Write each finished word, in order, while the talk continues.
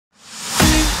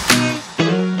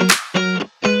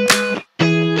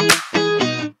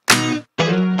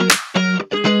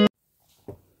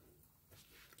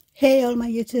Hey all my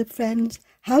YouTube friends,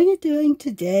 how are you doing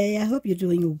today? I hope you're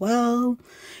doing well.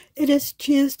 It is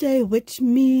Tuesday, which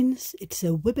means it's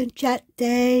a Wip Chat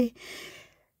day.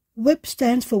 Wip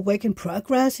stands for work in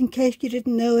progress, in case you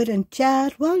didn't know it, and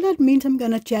chat, well, that means I'm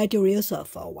gonna chat your ears off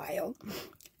for a while.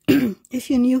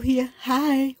 If you're new here,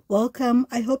 hi, welcome.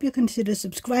 I hope you consider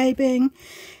subscribing,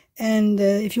 and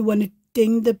if you want to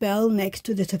ding the bell next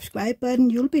to the subscribe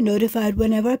button, you'll be notified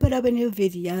whenever I put up a new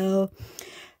video.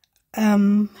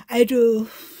 I do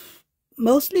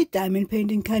mostly diamond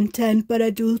painting content, but I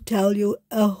do tell you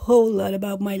a whole lot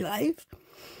about my life.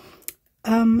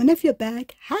 And if you're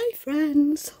back, hi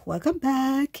friends, welcome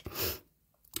back.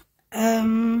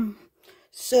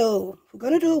 So we're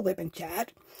gonna do a Wip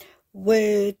Chat,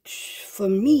 which for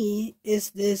me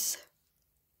is this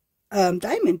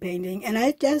diamond painting, and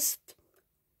I just,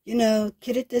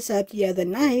 kitted this up the other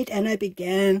night, and I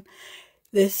began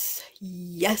this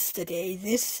yesterday.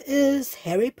 This is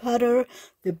Harry Potter,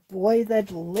 the boy that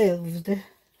lived.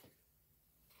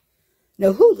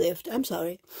 No, who lived? I'm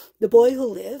sorry. The boy who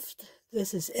lived.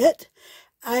 This is it.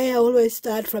 I always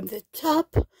start from the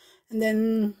top, and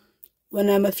then when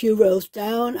I'm a few rows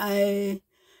down, I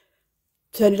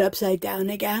turn it upside down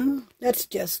again. That's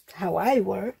just how I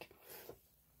work.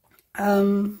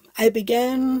 I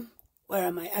began, where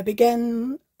am I? I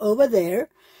began over there.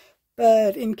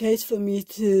 But in case for me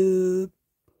to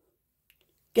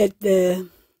get the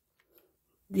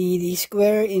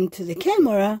square into the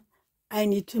camera, I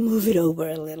need to move it over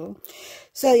a little.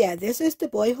 So yeah, this is the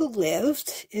boy who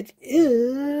lived. It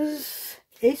is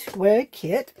a square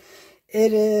kit.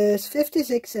 It is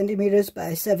 56 centimeters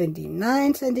by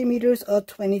 79 centimeters, or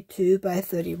 22 by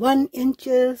 31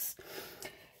 inches.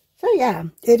 So yeah,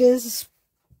 it is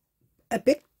a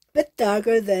bit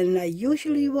darker than I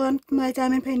usually want my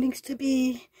diamond paintings to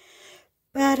be,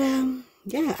 but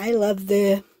yeah, I love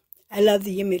the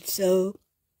image, so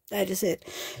that is it.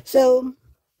 So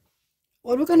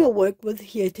what we're gonna work with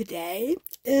here today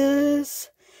is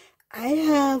I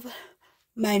have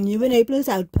my new Enablers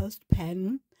Outpost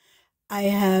pen. I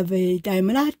have a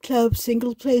Diamond Art Club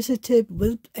single placer tip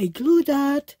with a glue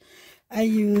dot. I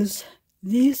use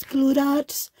these glue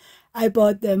dots. I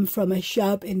bought them from a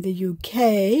shop in the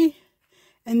UK,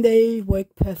 and they work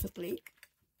perfectly.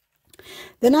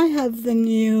 Then I have the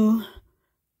new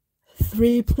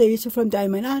 3-placer from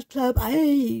Diamond Art Club.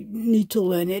 I need to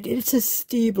learn it. It's a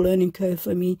steep learning curve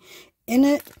for me. In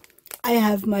it, I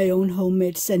have my own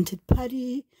homemade scented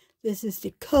putty. This is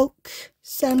the Coke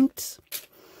scent.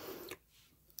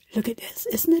 Look at this.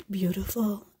 Isn't it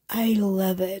beautiful? I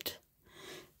love it.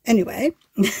 Anyway,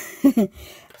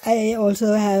 I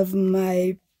also have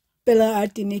my Bella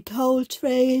Art de Nicole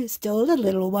tray, still a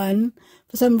little one.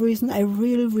 For some reason, I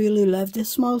really love this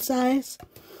small size.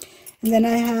 And then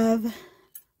I have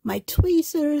my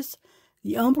tweezers,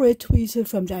 the ombre tweezer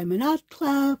from Diamond Art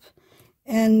Club,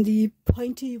 and the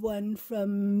pointy one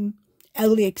from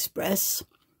AliExpress.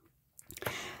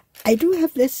 I do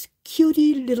have this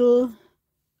cutie little,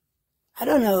 I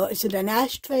don't know, is it an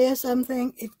ashtray or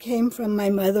something? It came from my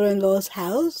mother-in-law's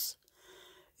house.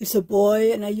 It's a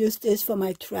boy, and I use this for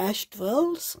my trash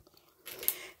drills.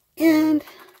 And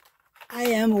I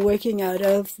am working out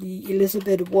of the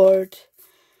Elizabeth Ward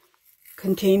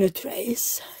container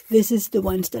trays. This is the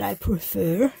ones that I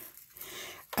prefer.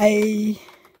 I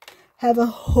have a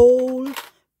whole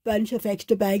bunch of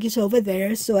extra baggies over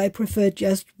there, so I prefer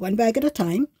just one bag at a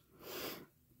time.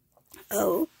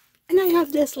 Oh, and I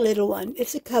have this little one.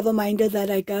 It's a cover minder that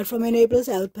I got from Enablers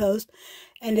Outpost.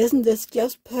 And isn't this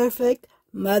just perfect?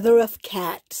 Mother of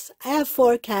cats. I have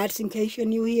 4 cats, in case you're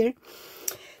new here.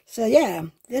 So yeah,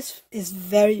 this is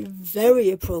very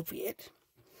appropriate.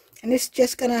 And it's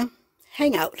just gonna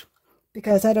hang out,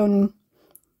 because I don't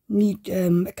need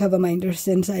a cover minder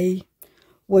since I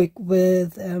work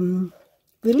with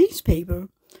release paper.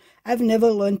 I've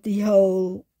never learned the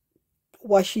whole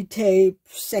washi tape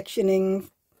sectioning.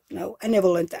 No, I never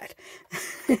learned that.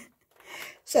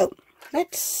 So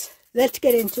let's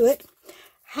get into it.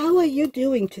 How are you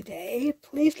doing today?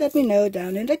 Please let me know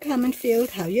down in the comment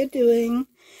field how you're doing.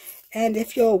 And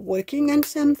if you're working on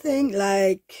something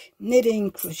like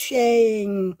knitting,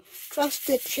 crocheting,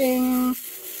 cross-stitching,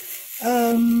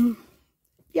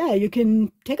 yeah, you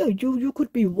can take a, you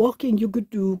could be walking, you could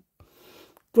do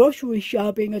grocery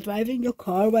shopping, or driving your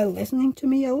car while listening to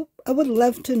me. I would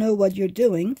love to know what you're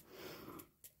doing.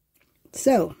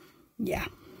 So, yeah.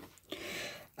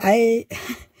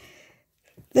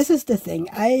 This is the thing.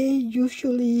 I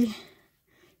usually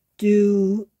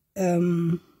do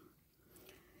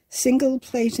single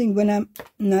placing when I'm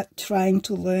not trying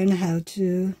to learn how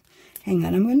to. Hang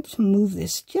on, I'm going to move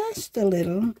this just a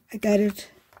little. I got it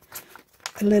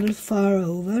a little far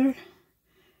over.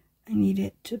 I need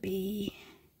it to be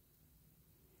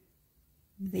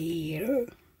there.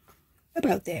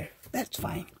 About there. That's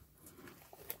fine.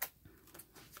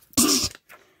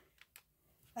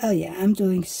 Oh yeah, I'm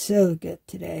doing so good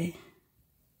today.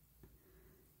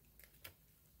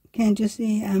 Can't you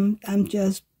see? I'm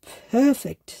just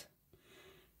perfect.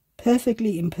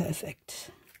 Perfectly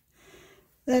imperfect.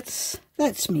 That's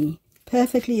me.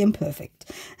 Perfectly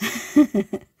imperfect.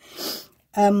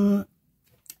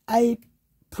 I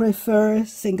prefer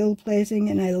single placing,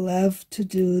 and I love to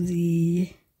do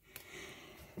the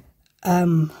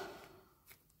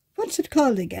what's it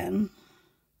called again?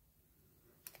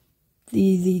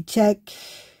 The check.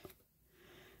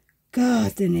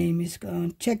 God, the name is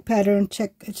gone. Check pattern,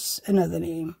 check, it's another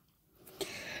name.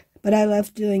 But I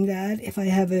love doing that if I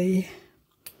have a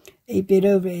bit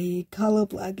of a color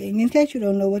blocking. In case you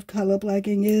don't know what color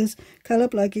blocking is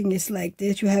like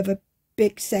this. You have a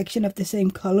big section of the same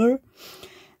color.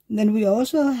 And then we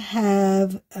also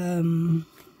have,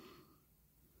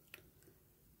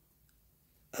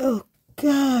 oh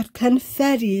God,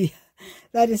 confetti.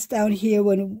 That is down here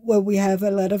where we have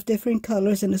a lot of different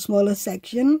colors in a smaller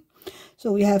section.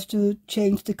 So we have to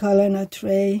change the color in our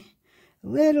tray a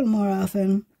little more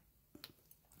often.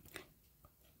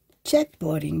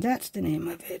 Checkboarding, that's the name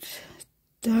of it.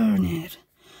 Darn it.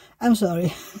 I'm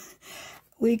sorry.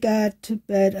 We got to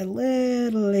bed a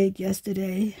little late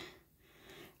yesterday.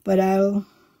 But why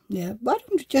don't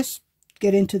we just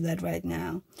get into that right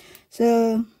now?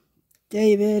 So,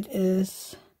 David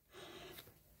is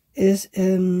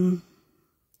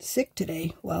sick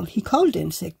today. Well, he called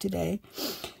in sick today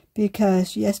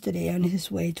because yesterday on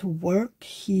his way to work,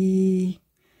 he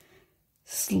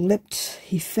slipped.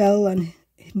 He fell on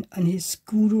his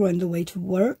scooter on the way to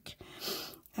work.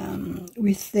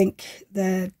 We think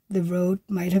that the road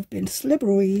might have been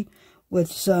slippery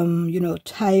with some,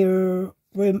 tire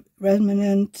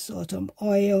remnants or some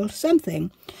oil,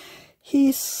 something.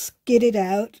 He skidded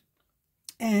out,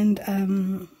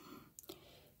 and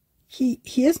he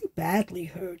isn't badly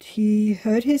hurt. He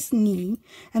hurt his knee,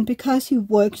 and because he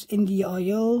works in the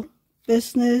oil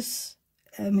business,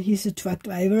 he's a truck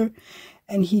driver,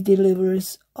 and he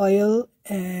delivers oil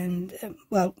and,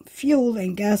 fuel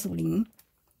and gasoline.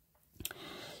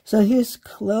 So his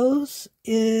clothes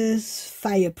is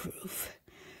fireproof,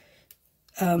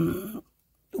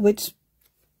 which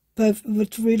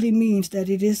really means that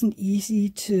it isn't easy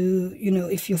to,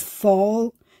 if you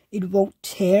fall, it won't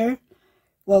tear.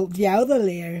 Well, the outer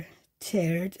layer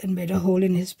teared and made a hole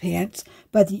in his pants,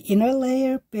 but the inner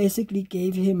layer basically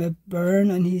gave him a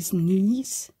burn on his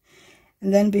knees.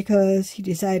 And then because he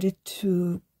decided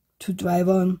to drive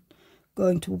on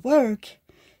going to work,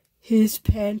 his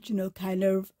pants, kind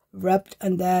of rubbed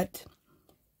on that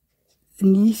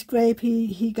knee scrape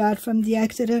he got from the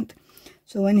accident.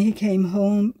 So when he came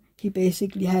home, he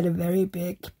basically had a very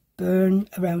big burn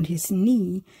around his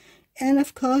knee. And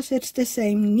of course, it's the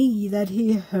same knee that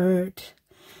he hurt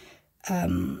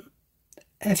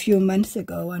a few months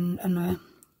ago on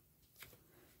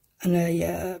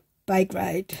a bike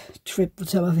ride trip with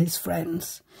some of his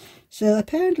friends. So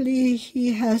apparently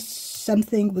he has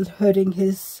something with hurting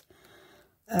his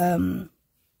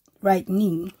right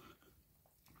knee.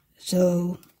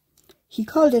 So he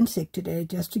called in sick today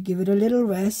just to give it a little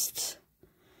rest,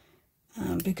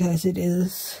 because it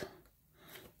is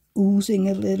oozing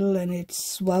a little and it's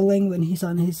swelling when he's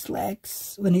on his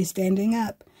legs, when he's standing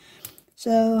up.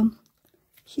 So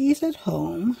he's at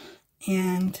home,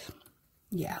 and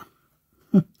yeah,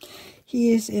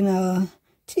 he is in a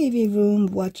TV room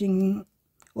watching,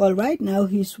 well, right now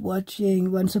he's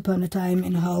watching Once Upon a Time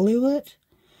in Hollywood,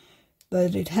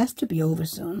 but it has to be over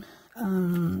soon.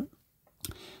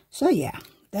 So yeah,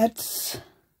 that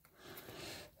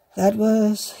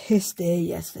was his day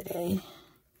yesterday.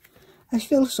 I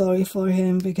feel sorry for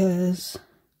him because,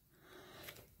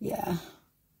 yeah,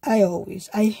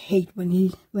 I hate when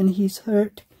he's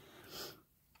hurt.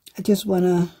 I just want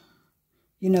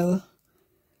to,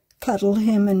 cuddle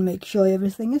him and make sure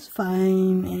everything is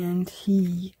fine, and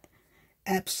he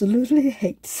absolutely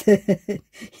hates it.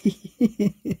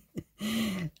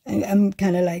 I'm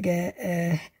kind of like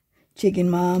a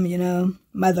chicken mom,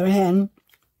 mother hen,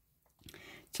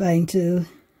 trying to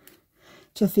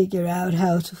figure out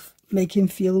how to make him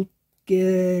feel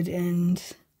good. And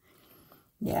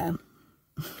yeah.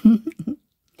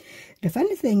 The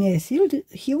funny thing is, he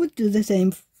would do the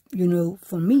same,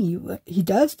 for me. He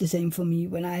does the same for me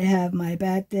when I have my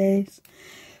bad days.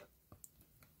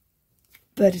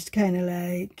 But it's kind of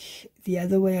like the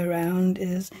other way around.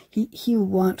 Is he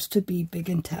wants to be big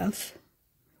and tough.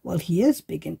 Well, he is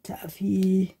big and tough.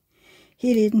 He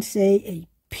He didn't say a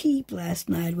peep last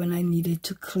night when I needed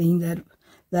to clean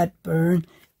that burn,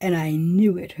 and I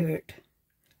knew it hurt.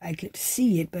 I could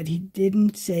see it, but he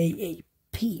didn't say a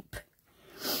peep.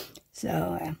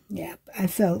 So yeah, I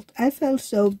felt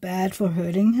so bad for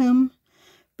hurting him,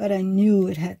 but I knew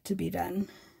it had to be done,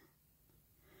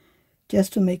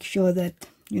 just to make sure that,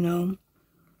 you know,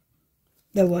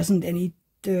 there wasn't any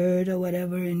dirt or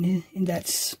whatever in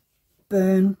that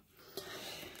burn.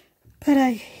 But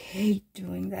I hate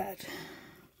doing that.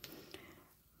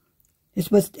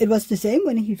 It was the same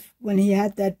when he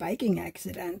had that biking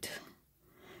accident.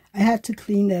 I had to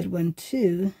clean that one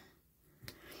too.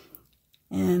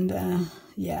 And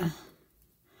yeah,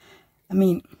 I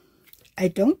mean, I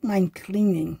don't mind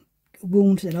cleaning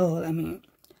wounds at all. I mean,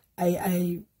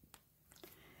 I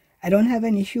don't have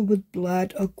an issue with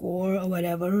blood or gore or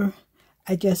whatever.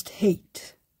 I just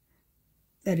hate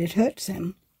that it hurts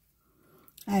him.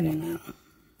 I don't know.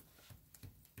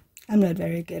 I'm not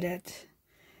very good at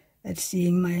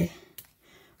seeing my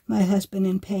husband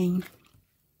in pain.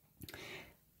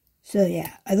 So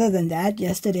yeah, other than that,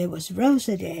 yesterday was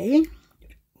Rosa Day.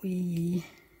 We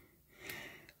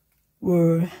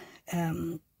were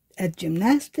at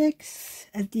gymnastics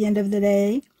at the end of the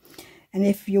day. And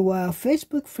if you are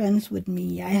Facebook friends with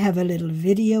me, I have a little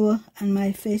video on my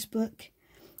Facebook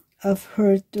of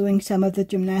her doing some of the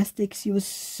gymnastics. She was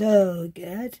so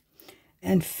good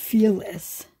and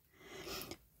fearless.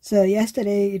 So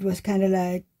yesterday it was kind of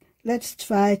like, let's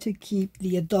try to keep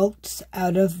the adults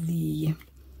out of the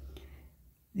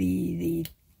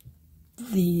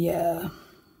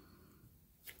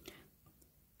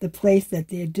place that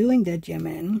they're doing their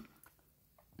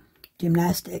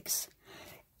gymnastics.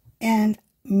 And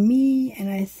me,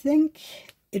 and I think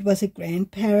it was a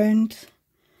grandparent,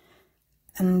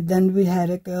 and then we had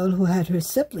a girl who had her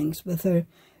siblings with her.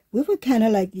 We were kind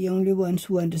of like the only ones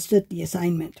who understood the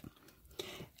assignment.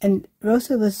 And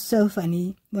Rosa was so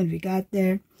funny when we got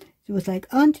there. She was like,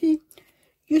 Auntie,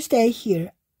 you stay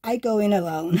here. I go in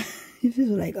alone. She was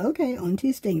like, okay,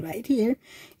 Auntie's staying right here.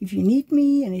 If you need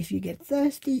me and if you get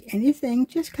thirsty, anything,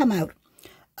 just come out.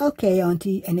 Okay,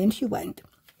 Auntie. And then she went.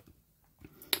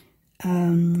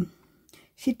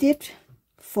 She did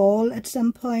fall at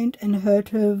some point and hurt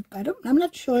her. I'm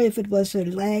not sure if it was her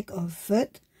leg or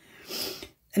foot.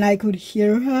 And I could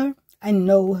hear her. I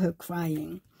know her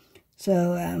crying.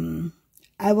 So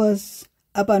I was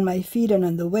up on my feet and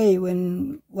on the way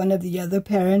when one of the other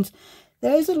parents,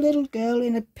 there's a little girl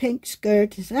in a pink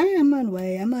skirt. She said, I'm on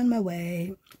my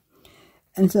way.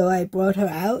 And so I brought her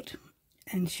out,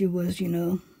 and she was, you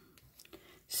know,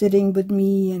 sitting with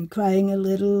me and crying a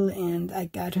little, and I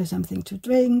got her something to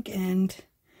drink, and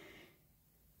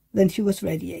then she was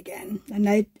ready again. And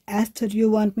I asked her, do you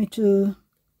want me to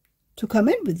come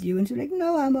in with you? And she's like,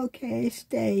 no, I'm okay,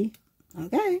 stay.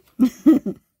 Okay.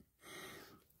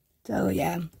 So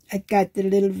yeah, I got the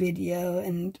little video,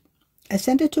 and I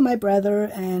sent it to my brother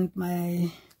and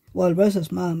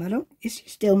Rosa's mom. Is she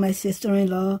still my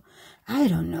sister-in-law? I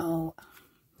don't know.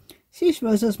 She's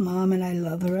Rosa's mom, and I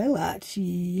love her a lot.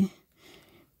 She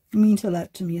means a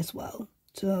lot to me as well.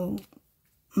 So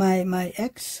my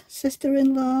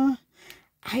ex-sister-in-law,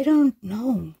 I don't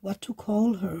know what to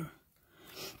call her.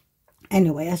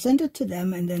 Anyway, I sent it to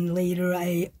them, and then later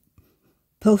I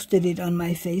posted it on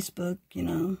my Facebook, you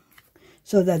know,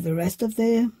 so that the rest of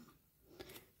the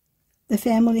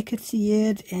family could see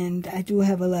it. And I do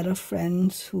have a lot of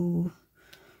friends who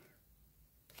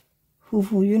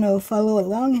you know, follow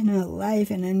along in her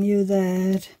life, and I knew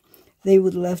that they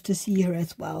would love to see her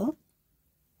as well.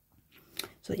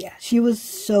 So yeah, she was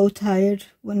so tired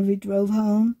when we drove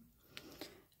home.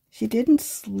 She didn't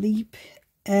sleep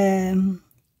at her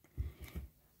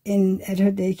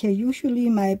daycare. Usually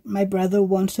my brother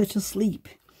wants her to sleep.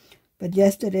 But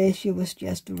yesterday she was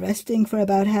just resting for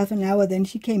about half an hour. Then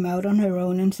she came out on her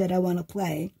own and said, I want to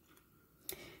play.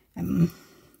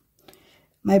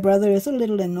 My brother is a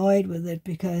little annoyed with it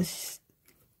because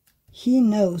he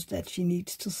knows that she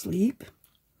needs to sleep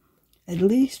at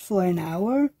least for an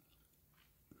hour.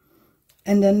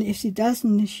 And then if she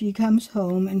doesn't, she comes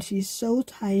home and she's so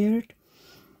tired.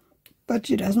 But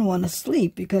she doesn't want to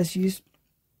sleep because she's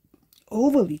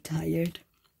overly tired.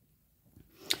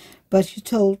 But she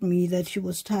told me that she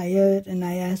was tired, and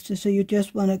I asked her, so you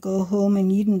just want to go home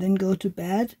and eat and then go to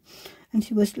bed? And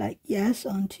she was like, yes,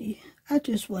 Auntie, I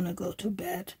just want to go to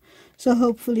bed. So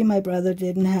hopefully my brother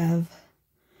didn't have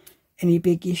any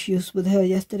big issues with her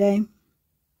yesterday.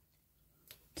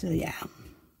 So yeah.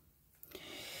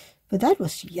 But that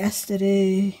was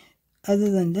yesterday. Other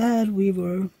than that, we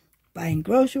were buying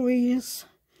groceries.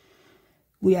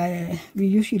 We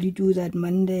usually do that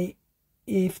Monday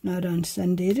if not on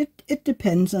Sunday. It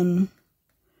depends on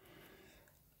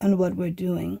what we're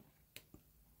doing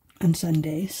on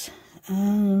Sundays.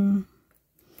 So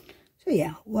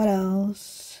yeah, what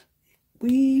else?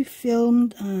 We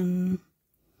filmed on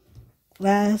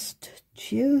last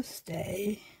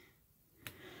Tuesday.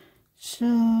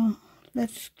 So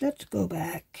let's go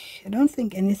back. I don't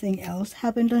think anything else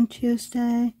happened on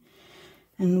Tuesday.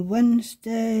 And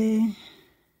Wednesday,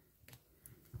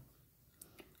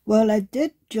 well, I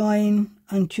did join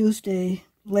on Tuesday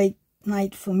late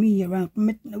night for me around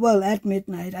at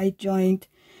midnight. I joined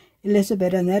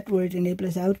Elizabeth and Edward in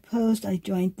Able's Outpost. I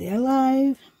joined their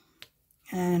live,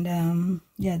 and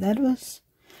yeah, that was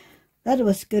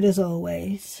good as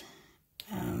always.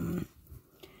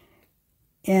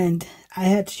 And I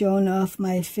had shown off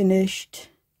my finished.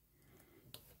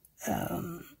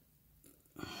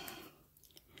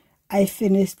 I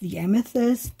finished the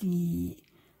amethyst, the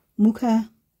Muka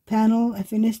panel. I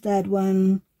finished that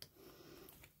one.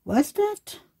 Was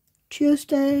that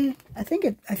Tuesday? I think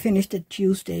I finished it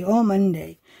Tuesday or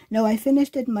Monday. No, I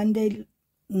finished it Monday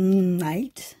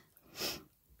night.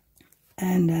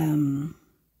 And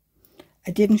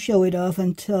I didn't show it off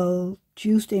until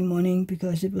Tuesday morning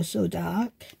because it was so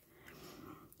dark.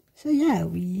 So yeah,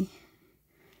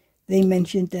 they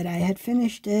mentioned that I had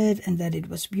finished it and that it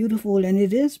was beautiful, and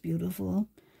it is beautiful.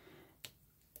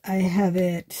 I have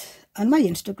it on my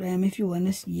Instagram if you want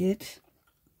to see it.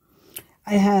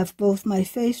 I have both my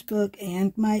Facebook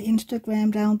and my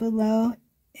Instagram down below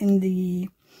in the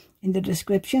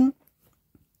description.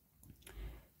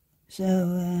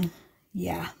 So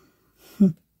yeah.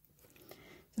 So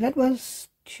that was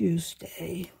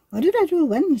Tuesday. What did I do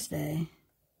Wednesday?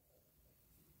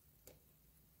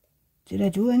 Did I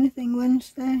do anything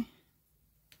Wednesday?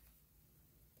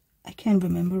 I can't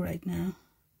remember right now.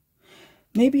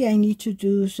 Maybe I need to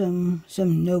do some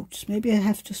notes. Maybe I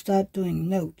have to start doing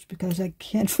notes because I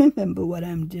can't remember what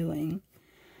I'm doing.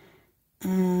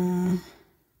 No.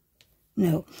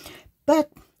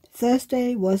 But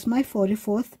Thursday was my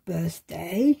 44th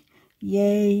birthday.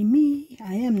 Yay me.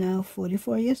 I am now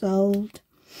 44 years old.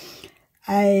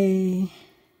 We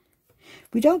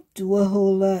don't do a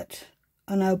whole lot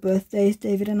on our birthdays,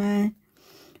 David and I.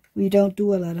 We don't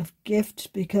do a lot of gifts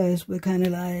because we're kind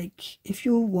of like, if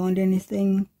you want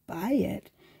anything, buy it.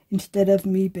 Instead of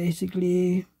me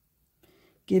basically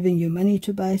giving you money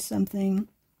to buy something,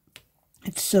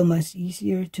 it's so much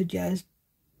easier to just,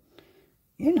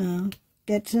 you know,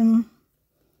 get some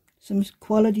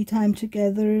quality time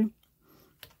together.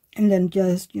 And then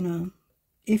just, you know,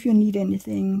 if you need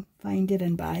anything, find it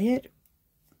and buy it.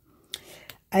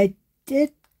 I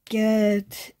did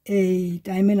get a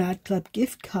Diamond Art Club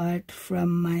gift card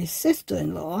from my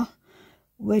sister-in-law,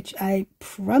 which I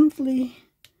promptly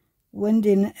went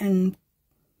in and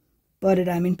bought a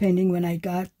diamond painting when I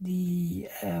got the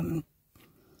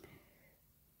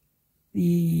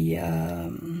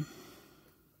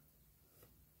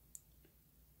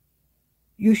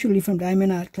usually from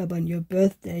Diamond Art Club on your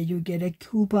birthday, you get a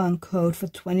coupon code for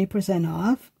 20%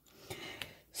 off.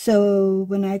 So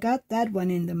when I got that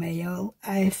one in the mail,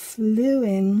 I flew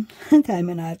in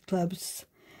Diamond Art Club's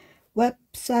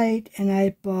website and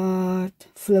I bought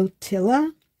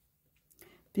Flotilla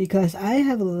because I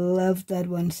have loved that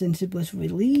one since it was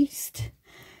released.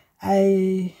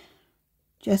 I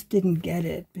just didn't get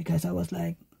it because I was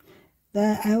like,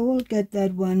 that I will get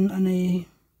that one on a,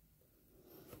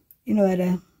 you know, at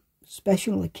a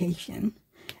special occasion.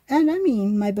 And I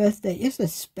mean, my birthday is a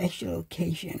special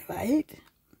occasion, right?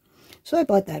 So I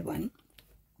bought that one.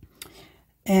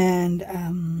 And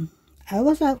I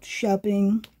was out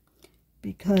shopping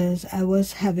because I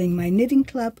was having my knitting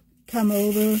club come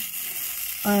over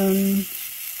on,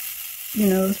 you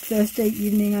know, Thursday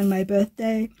evening on my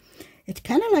birthday. It's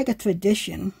kind of like a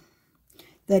tradition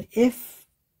that if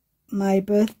my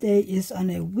birthday is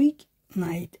on a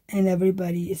weeknight and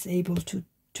everybody is able to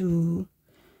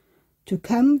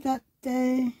come that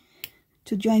day,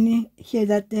 to join me here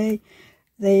that day,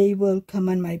 they will come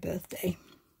on my birthday.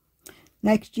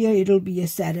 Next year it'll be a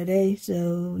Saturday,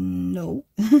 so no.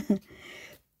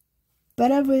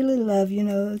 But I really love, you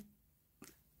know,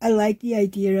 I like the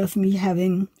idea of me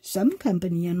having some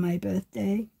company on my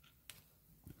birthday.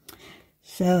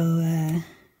 So,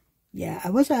 yeah,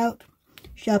 I was out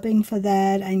shopping for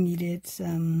that. I needed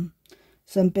some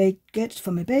baked goods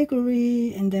from a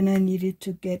bakery, and then I needed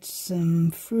to get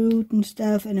some fruit and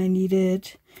stuff, and I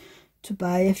needed to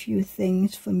buy a few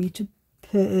things for me to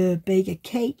bake a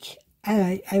cake.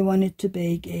 I wanted to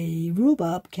bake a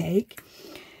rhubarb cake,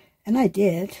 and I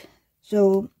did.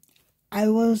 So I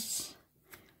was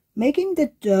making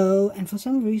the dough, and for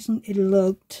some reason it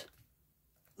looked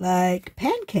like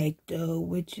pancake dough,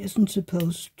 which isn't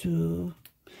supposed to,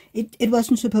 it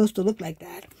wasn't supposed to look like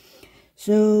that.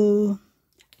 So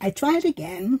I tried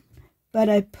again, but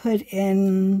I put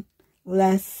in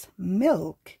less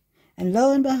milk, and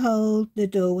lo and behold, the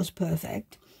dough was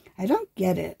perfect. I don't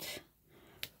get it.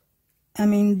 I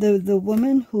mean, the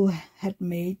woman who had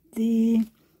made the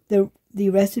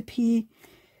recipe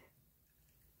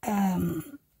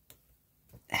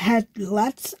had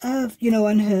lots of,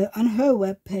 on her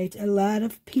webpage, a lot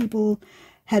of people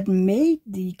had made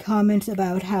the comments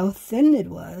about how thin it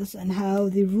was and how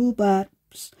the rhubarb,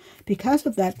 because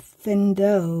of that thin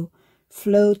dough,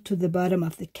 flowed to the bottom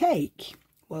of the cake.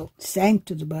 Well, sank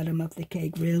to the bottom of the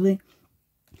cake, really.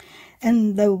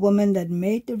 And the woman that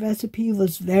made the recipe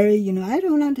was very, I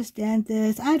don't understand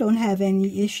this. I don't have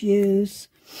any issues.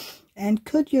 And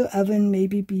could your oven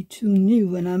maybe be too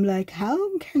new? And I'm like,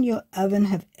 how can your oven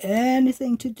have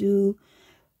anything to do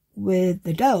with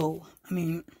the dough? I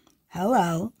mean,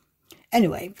 hello.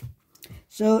 Anyway,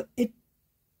 so it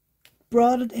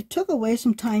took away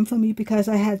some time for me because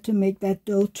I had to make that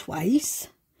dough twice.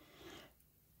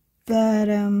 But,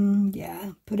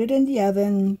 yeah, put it in the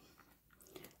oven.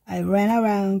 I ran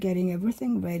around getting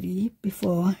everything ready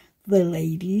before the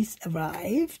ladies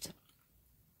arrived.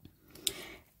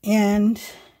 And,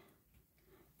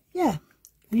 yeah,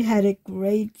 we had a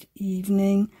great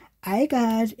evening. I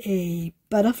got a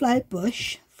butterfly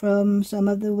bush from some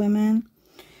of the women,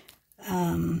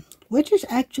 which is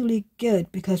actually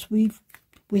good because we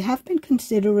have been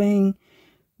considering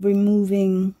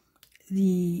removing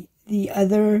the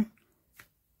other,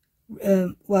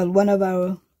 one of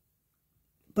our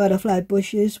butterfly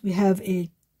bushes. We have a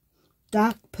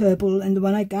dark purple, and the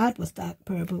one I got was dark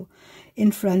purple,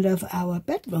 in front of our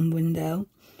bedroom window,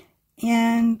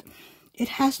 and it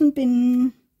hasn't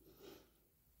been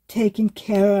taken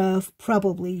care of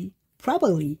probably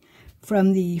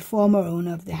from the former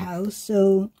owner of the house.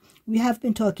 So we have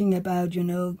been talking about,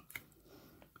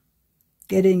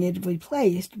 getting it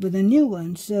replaced with a new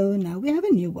one. So now we have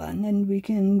a new one, and we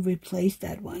can replace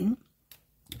that one.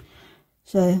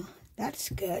 So that's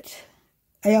good.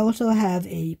 I also have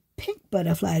a pink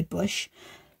butterfly bush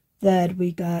that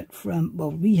we got from,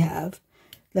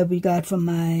 that we got from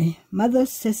my mother's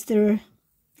sister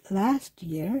last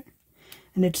year,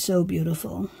 and it's so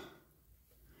beautiful.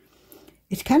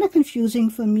 It's kind of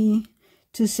confusing for me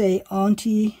to say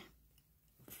auntie,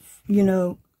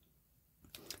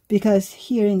 because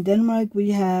here in Denmark we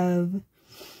have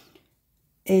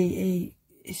a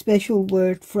special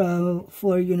word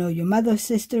for your mother's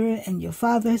sister and your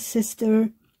father's sister,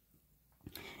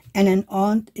 and an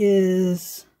aunt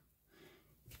is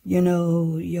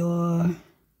your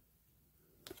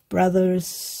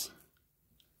brother's,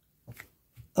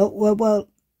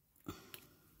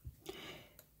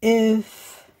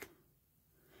 if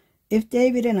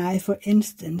David and I, for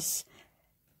instance,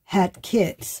 had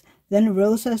kids, then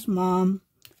Rosa's mom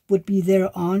would be their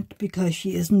aunt because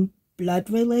she isn't blood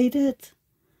related.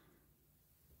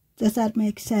 Does that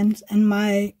make sense? And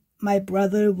my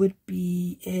brother would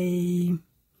be a,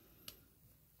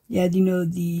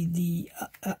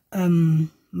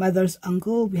 mother's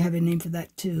uncle. We have a name for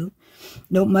that too.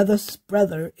 No, mother's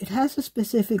brother. It has a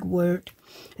specific word.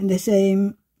 And the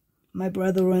same, my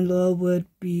brother-in-law would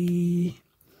be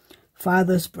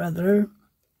father's brother.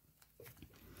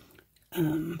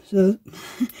 So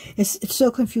it's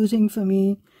so confusing for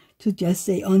me to just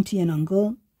say auntie and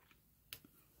uncle.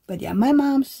 But yeah, my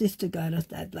mom's sister got us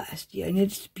that last year, and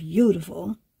it's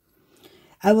beautiful.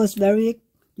 I was very,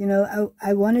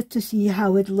 I wanted to see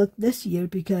how it looked this year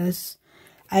because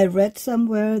I read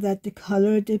somewhere that the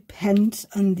color depends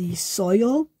on the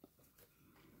soil.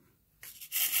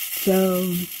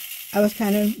 So I was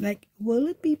kind of like, will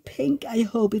it be pink? I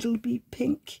hope it'll be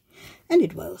pink. And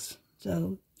it was.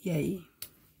 So, yay.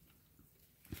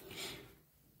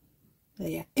 So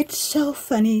yeah, it's so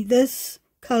funny. This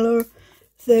color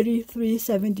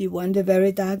 3371, the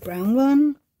very dark brown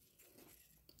one,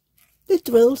 the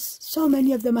drills, so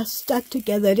many of them are stuck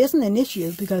together. It isn't an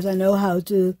issue because I know how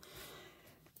to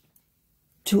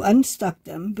unstuck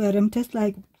them, but I'm just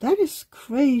like, that is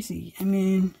crazy. I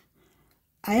mean,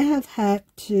 I have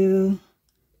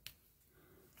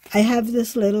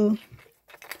this little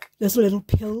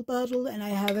pill bottle, and I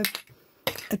have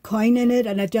a coin in it,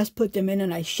 and I just put them in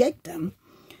and I shake them.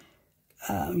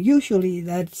 Usually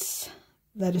that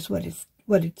is what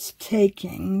it's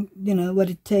taking, what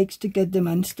it takes to get them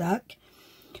unstuck.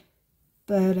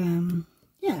 But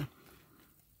yeah,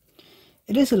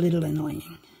 it is a little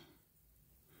annoying.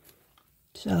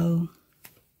 So,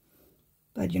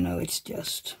 but it's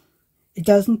just, it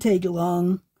doesn't take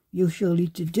long usually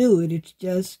to do it. It's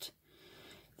just,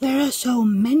 there are so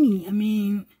many. I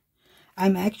mean,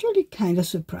 I'm actually kind of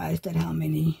surprised at how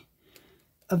many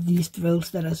of these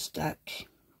drills that are stuck.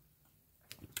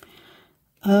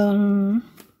 So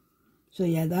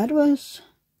yeah, that was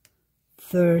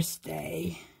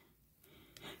Thursday.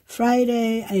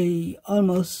 Friday, I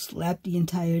almost slept the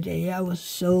entire day. I was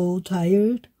so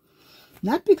tired.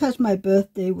 Not because my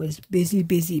birthday was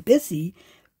busy,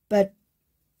 but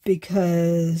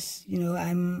because, you know,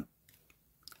 I'm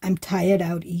tired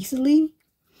out easily.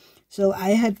 So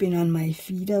I had been on my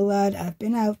feet a lot. I've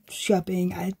been out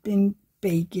shopping. I've been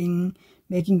baking,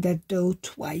 making that dough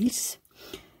twice.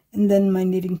 And then my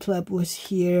knitting club was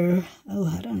here. Oh,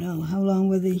 I don't know. How long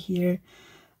were they here?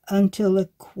 Until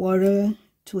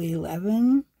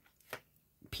 11:45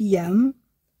 p.m.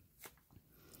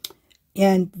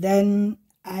 And then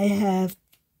I have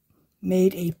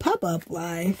made a pop-up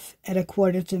live at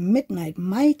 11:45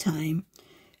 my time.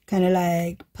 Kind of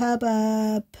like, pop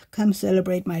up, come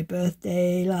celebrate my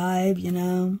birthday live, you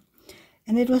know.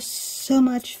 And it was so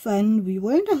much fun. We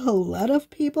weren't a whole lot of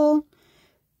people,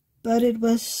 but it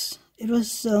was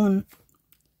so,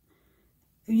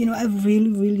 you know, I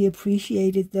really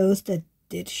appreciated those that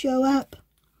did show up.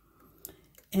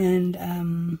 And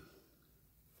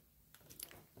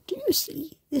do you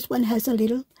see? This one has a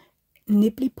little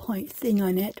nipply point thing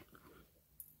on it.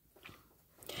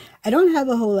 I don't have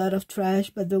a whole lot of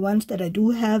trash, but the ones that I do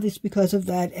have is because of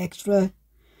that extra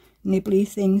nipply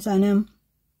things on them.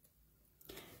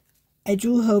 I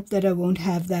do hope that I won't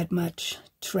have that much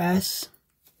trash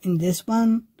in this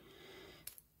one,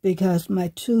 because my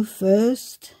two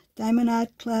first Diamond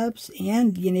Art Clubs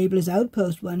and the Enablers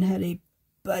Outpost one had a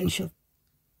bunch of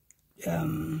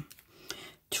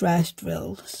trash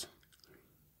drills.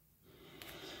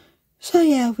 So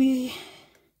yeah, I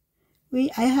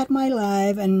had my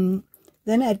live, and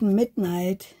then at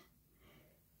midnight,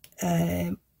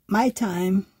 my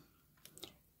time,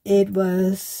 it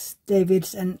was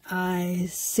David's and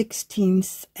I's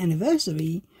 16th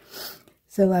anniversary.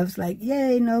 So I was like,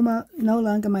 yay, no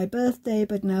longer my birthday,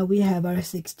 but now we have our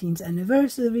 16th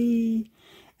anniversary.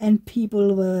 And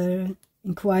people were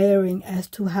inquiring as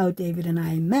to how David and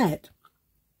I met.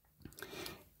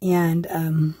 And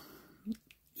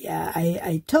yeah,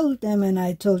 I told them, and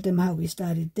I told them how we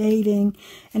started dating.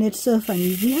 And it's so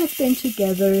funny. We have been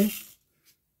together,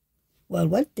 well,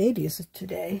 what date is it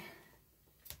today?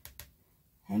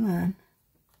 Hang on.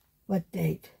 What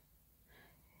date?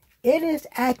 It is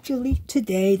actually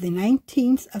today, the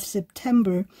 19th of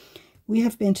September. We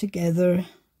have been together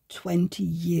 20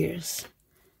 years.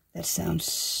 That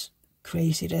sounds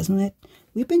crazy, doesn't it?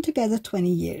 We've been together 20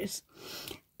 years.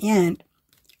 And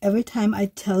every time I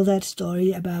tell that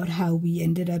story about how we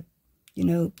ended up, you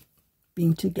know,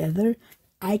 being together,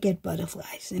 I get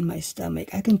butterflies in my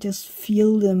stomach. I can just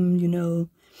feel them, you know.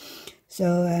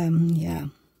 So, yeah.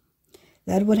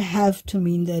 That would have to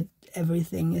mean that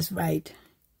everything is right.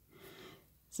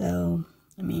 So,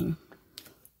 I mean,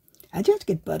 I just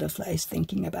get butterflies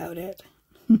thinking about it.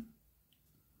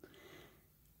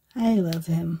 I love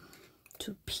him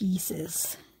to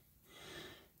pieces.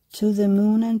 To the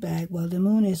moon and back. Well, the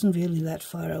moon isn't really that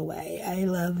far away. I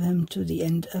love him to the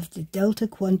end of the Delta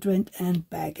Quadrant and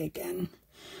back again.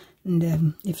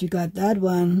 And if you got that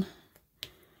one,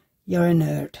 you're a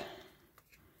nerd.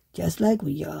 Just like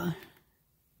we are.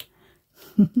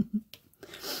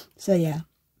 So, yeah.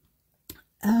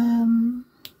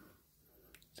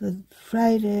 So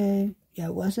Friday, yeah,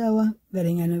 was our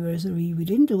wedding anniversary. We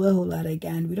didn't do a whole lot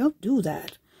again. We don't do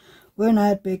that. We're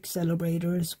not big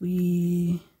celebrators.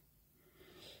 We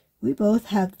both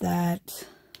have that,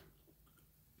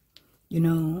 you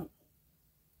know,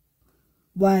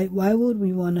 why would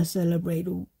we want to celebrate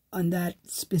on that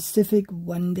specific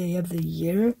one day of the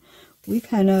year? We're the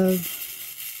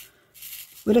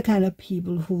kind of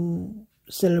people who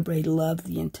celebrate love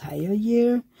the entire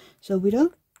year. So we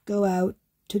don't go out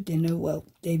to dinner. Well,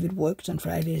 David works on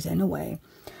Fridays anyway.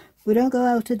 We don't go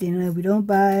out to dinner. We don't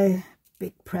buy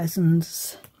big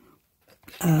presents.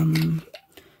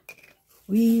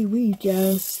 We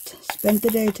just spend the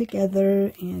day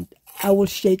together, and I will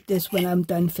shake this when I'm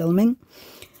done filming.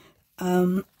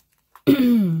 You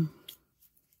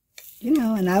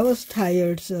know, and I was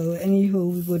tired, so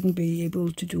anywho, we wouldn't be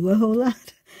able to do a whole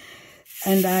lot.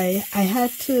 And I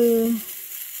had to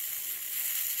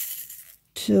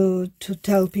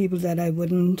tell people that I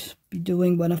wouldn't be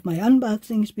doing one of my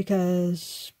unboxings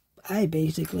because I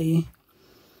basically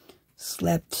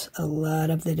slept a lot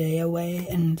of the day away,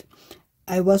 and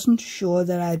I wasn't sure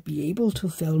that I'd be able to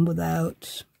film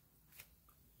without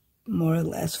more or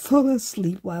less fall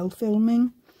asleep while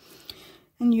filming.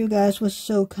 And you guys were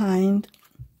so kind.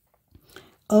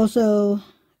 Also,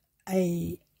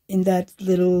 in that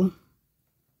little,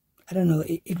 I don't know,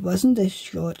 it wasn't a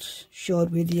short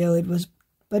video,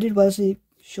 but it was a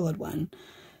short one.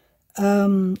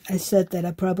 I said that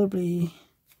I probably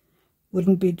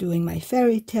wouldn't be doing my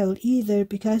fairy tale either,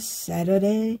 because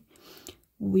Saturday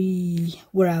we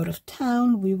were out of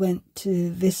town. We went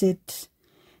to visit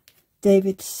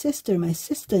David's sister, my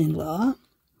sister-in-law.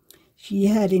 She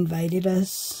had invited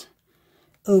us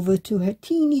over to her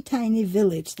teeny tiny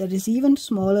village that is even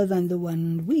smaller than the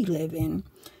one we live in,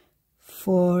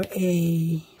 for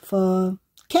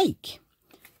cake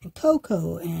and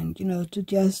cocoa, and to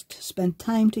just spend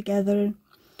time together.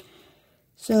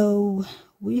 So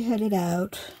we headed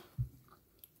out,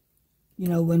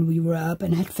 when we were up,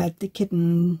 and had fed the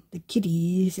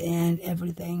kitties and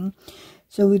everything.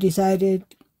 So we decided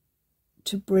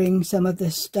to bring some of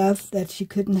the stuff that she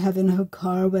couldn't have in her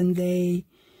car when they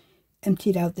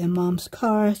emptied out their mom's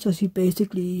car. So she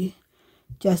basically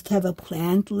just have a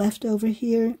plant left over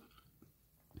here.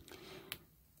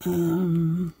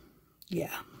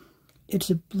 Yeah,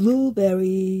 it's a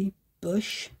blueberry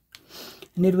bush,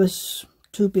 and it was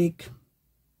too big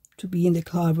to be in the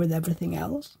car with everything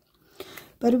else.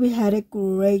 But we had a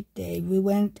great day. We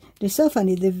went, it's so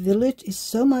funny, the village is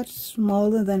so much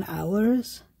smaller than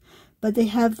ours, but they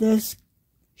have this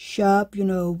shop,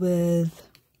 with,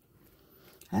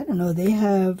 I don't know, they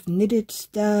have knitted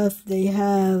stuff, they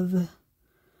have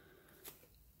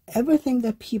everything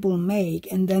that people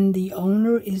make, and then the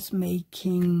owner is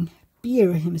making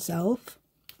beer himself.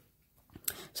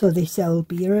 So they sell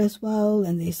beer as well,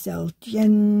 and they sell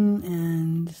gin,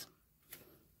 and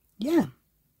yeah.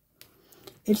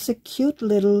 It's a cute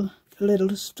little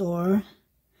store,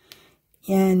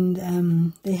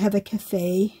 and they have a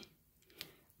cafe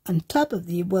on top of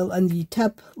on the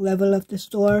top level of the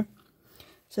store.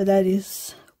 So that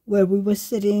is where we were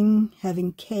sitting,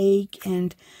 having cake,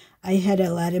 and I had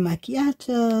a latte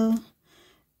macchiato,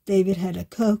 David had a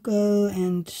cocoa,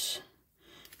 and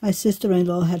my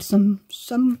sister-in-law had some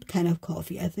kind of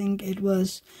coffee. I think it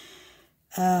was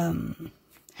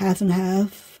half and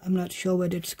half. I'm not sure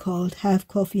what it's called. Half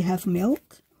coffee, half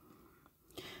milk.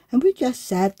 And we just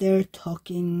sat there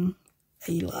talking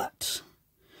a lot.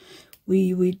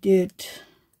 We did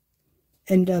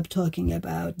end up talking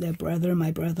about their brother,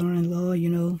 my brother-in-law,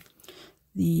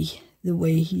 the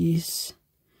way he's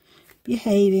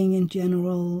behaving in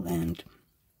general, and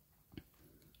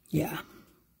yeah,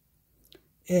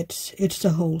 it's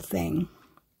the whole thing.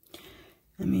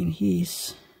 I mean,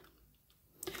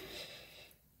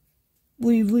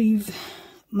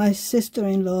 my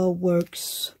sister-in-law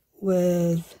works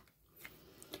with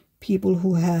people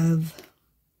who have,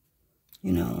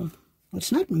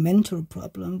 it's not mental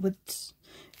problem, but it's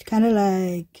kind of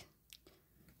like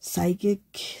psychic,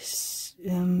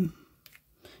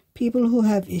 people who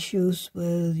have issues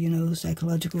with,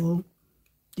 psychological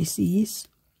disease.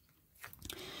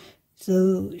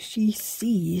 So she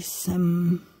sees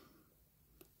some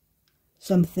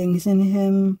things in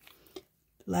him,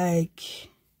 like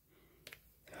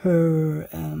her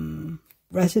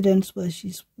residence where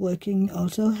she's working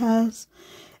also has,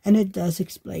 and it does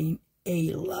explain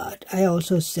a lot. I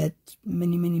also said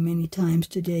many times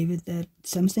to David that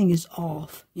something is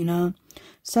off,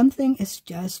 something is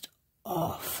just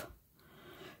off.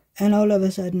 And all of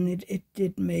a sudden it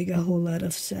did make a whole lot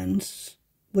of sense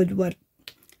with what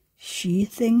she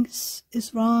thinks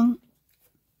is wrong.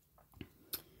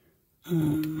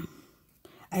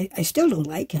 I still don't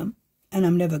like him, and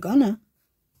I'm never gonna.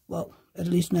 Well, at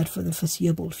least not for the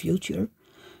foreseeable future.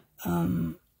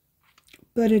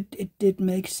 But it did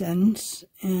make sense,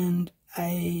 and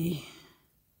I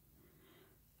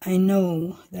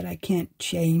know that I can't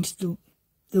change the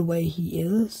way he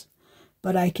is,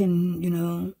 but I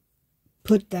can,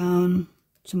 put down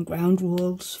some ground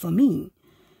rules for me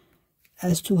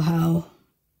as to how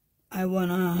I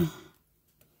wanna,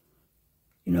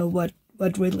 what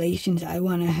relations I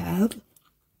wanna have,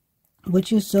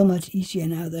 which is so much easier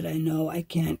now that I know I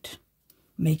can't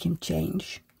make him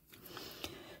change.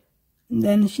 And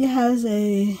then she has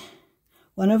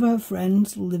one of her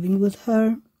friends living with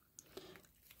her.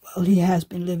 Well, he has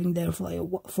been living there for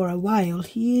a while.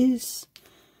 He's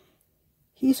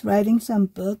writing some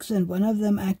books, and one of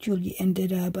them actually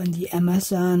ended up on the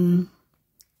Amazon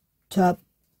top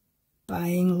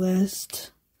buying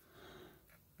list.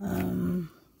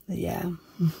 Yeah.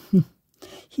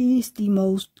 He's the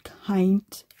most kind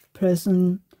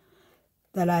person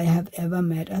that I have ever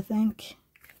met, I think.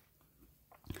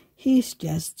 He's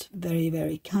just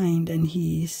very kind, and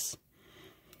he's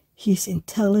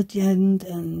intelligent,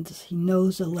 and he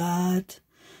knows a lot.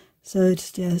 So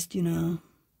it's just,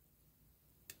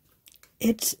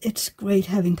 it's great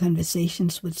having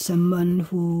conversations with someone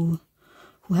who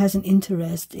has an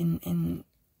interest in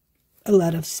a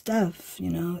lot of stuff,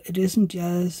 It isn't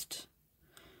just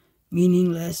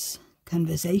meaningless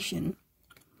conversation.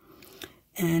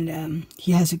 And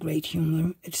he has a great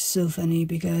humor. It's so funny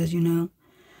because,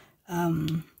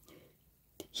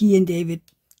 he and David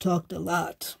talked a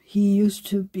lot. He used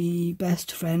to be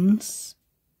best friends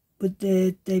with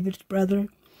David's brother,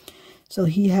 so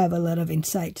he have a lot of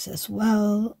insights as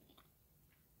well.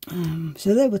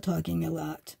 So they were talking a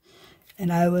lot,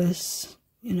 and I was,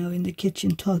 in the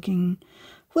kitchen talking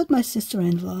with my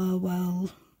sister-in-law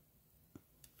while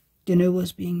dinner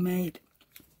was being made.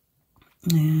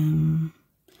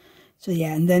 So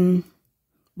yeah, and then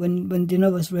when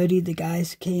dinner was ready, the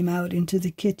guys came out into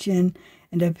the kitchen,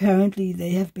 and apparently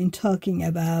they have been talking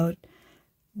about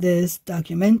this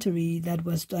documentary that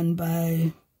was done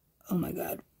by, oh my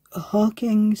God,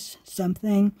 Hawkins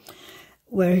something,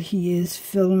 where he is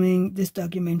filming this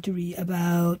documentary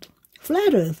about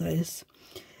flat earthers.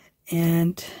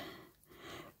 And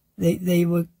they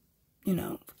were,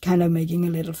 kind of making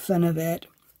a little fun of it.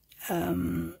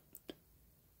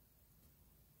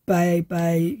 By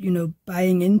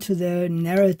buying into their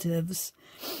narratives.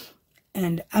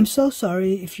 And I'm so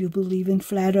sorry if you believe in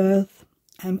flat earth.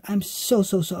 I'm so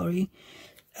sorry.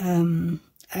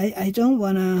 I don't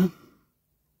want to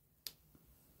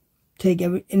take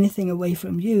anything away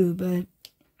from you, but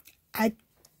I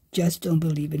just don't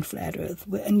believe in flat earth.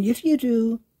 And if you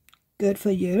do, good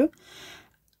for you.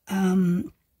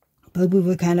 But we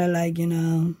were kind of like,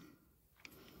 a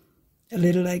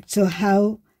little like, so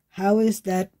how is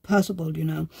that possible,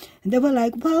 And they were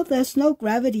like, well, there's no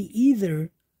gravity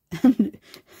either. And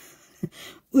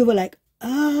we were like,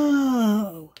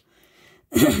 oh.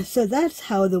 So that's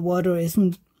how the water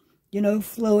isn't,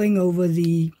 flowing over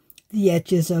the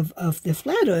edges of the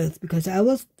flat earth. Because I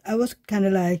was kind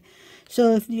of like,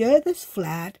 so if the earth is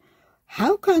flat,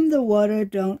 how come the water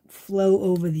don't flow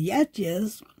over the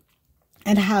edges?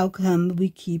 And how come we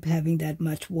keep having that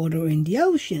much water in the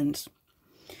oceans?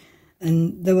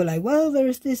 And they were like, well,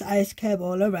 there's this ice cap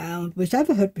all around, which I've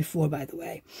heard before, by the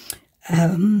way.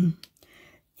 And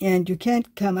you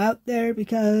can't come out there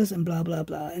because, and blah, blah,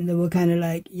 blah. And they were kind of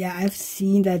like, yeah, I've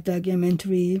seen that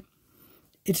documentary.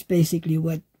 It's basically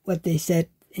what they said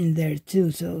in there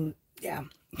too. So, yeah.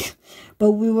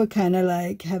 But we were kind of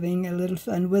like having a little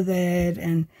fun with it.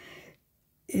 And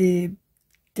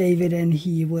David and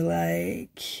he were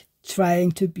like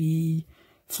trying to be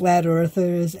flat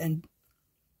earthers, and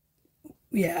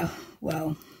yeah,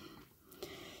 well,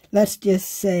 let's just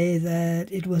say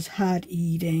that it was hard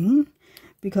eating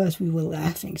because we were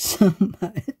laughing so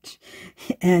much.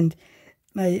 And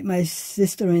my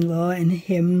sister-in-law and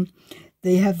him,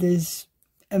 they have this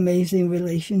amazing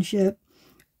relationship,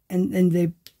 and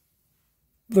they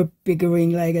were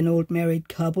bickering like an old married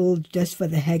couple just for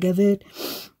the heck of it.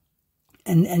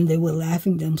 And they were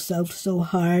laughing themselves so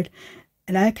hard.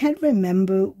 And I can't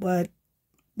remember what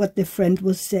the friend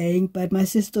was saying, but my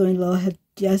sister-in-law had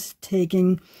just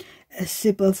taken a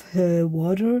sip of her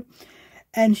water,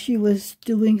 and she was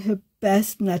doing her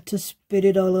best not to spit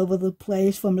it all over the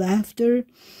place from laughter.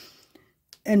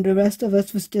 And the rest of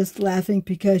us was just laughing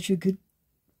because you could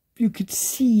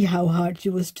see how hard she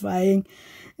was trying.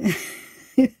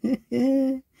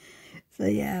 So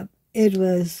yeah, it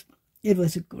was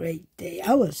a great day.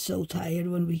 I was so tired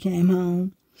when we came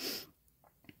home.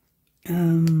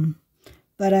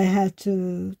 But I had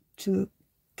to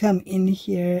come in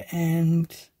here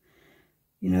and,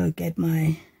 get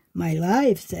my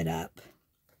live set up.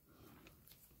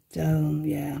 So,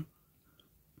 yeah.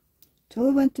 So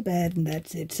we went to bed, and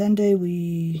that's it.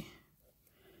 Sunday,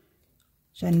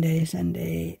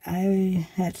 I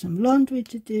had some laundry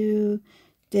to do.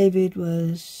 David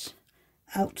was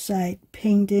outside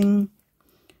painting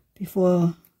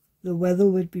before the weather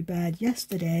would be bad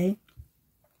yesterday.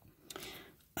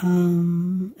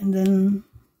 And then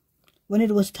when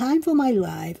it was time for my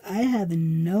live, I have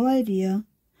no idea.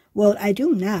 Well, I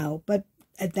do now, but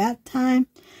at that time,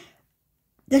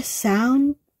 the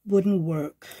sound wouldn't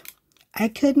work. I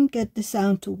couldn't get the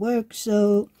sound to work,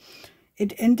 so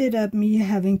it ended up me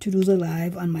having to do the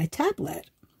live on my tablet,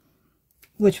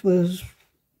 which was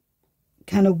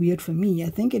kind of weird for me. I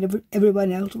think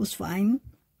everyone else was fine,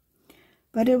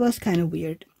 but it was kind of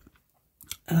weird.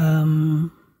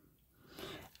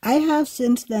 I have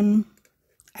since then,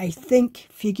 I think,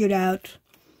 figured out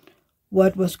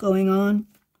what was going on.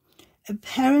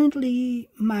 Apparently,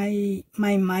 my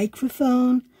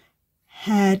microphone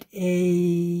had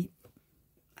a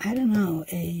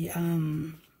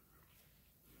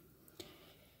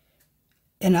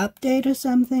an update or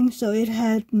something, so it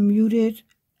had muted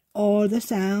all the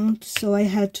sound, so I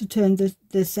had to turn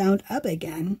the sound up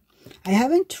again. I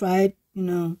haven't tried, you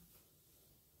know,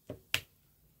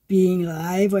 being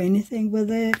live or anything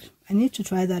with it. I need to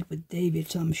try that with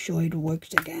David, so I'm sure it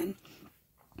works again.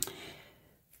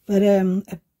 But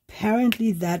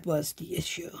apparently that was the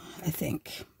issue, I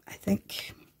think.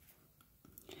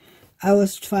 I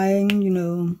was trying, you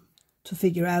know, to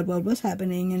figure out what was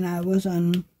happening, and I was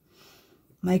on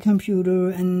my computer,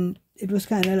 and it was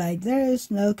kind of like, there is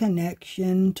no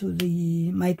connection to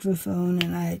the microphone,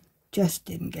 and I just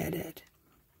didn't get it.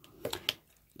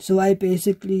 So I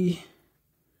basically,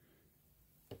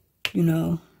 you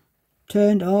know,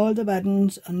 turned all the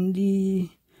buttons on the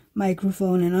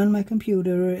microphone and on my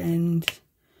computer, and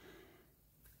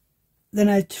then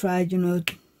I tried, you know,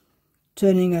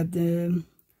 turning up the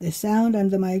sound on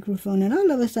the microphone, and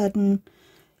all of a sudden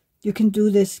you can do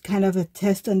this kind of a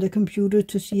test on the computer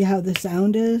to see how the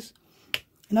sound is,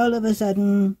 and all of a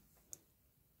sudden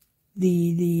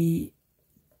the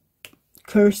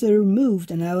cursor moved,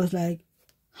 and I was like,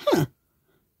 huh,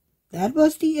 that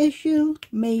was the issue,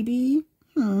 maybe.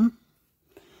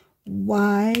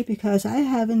 Why? Because I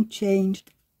haven't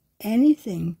changed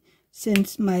anything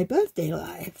since my birthday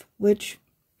live, which,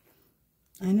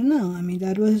 I don't know, I mean,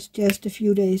 that was just a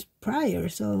few days prior,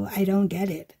 so I don't get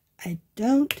it. I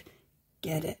don't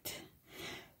get it.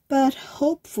 But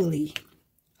hopefully,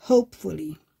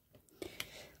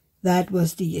 that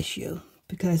was the issue,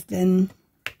 because then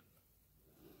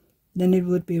it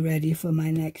would be ready for my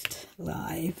next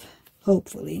live.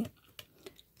 Hopefully.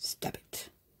 Stop it.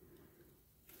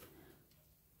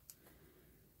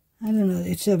 I don't know,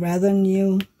 it's a rather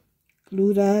new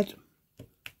glue dot,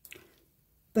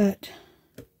 but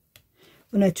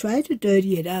when I try to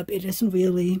dirty it up, it isn't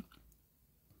really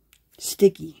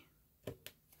sticky.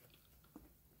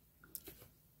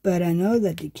 But I know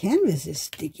that the canvas is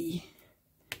sticky,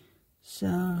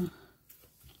 so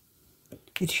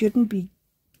it shouldn't be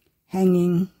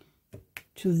hanging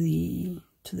to the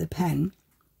pen.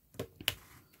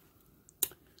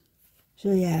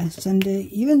 So yeah, Sunday,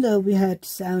 even though we had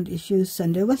sound issues,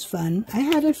 Sunday was fun. I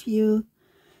had a few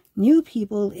new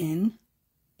people in,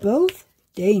 both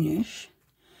Danish.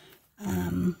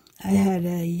 I had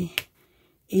a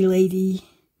lady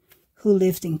who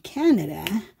lived in Canada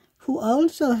who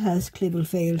also has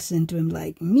Klippel-Feil syndrome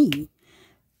like me.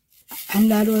 And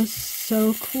that was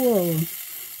so cool.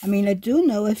 I mean, I do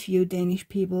know a few Danish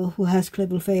people who has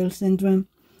Klippel-Feil syndrome,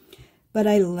 but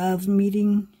I love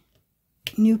meeting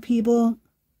new people,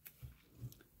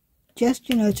 just,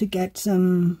 you know, to get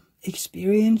some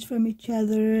experience from each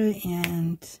other,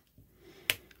 and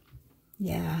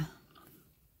yeah.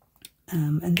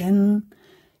 And then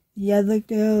the other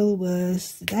girl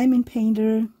was the diamond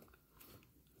painter,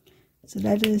 so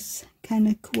that is kind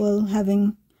of cool,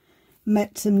 having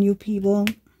met some new people.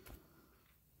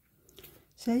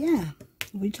 So yeah,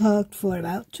 we talked for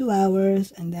about 2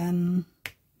 hours, and then,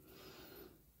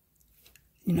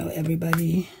 you know,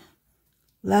 everybody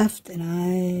left,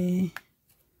 and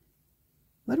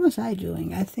what was I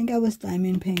doing? I think I was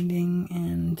diamond painting,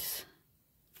 and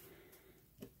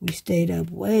we stayed up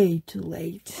way too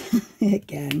late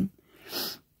again.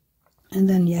 And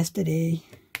then yesterday,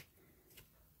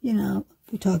 you know,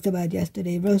 we talked about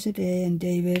yesterday, Rosa Day and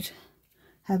David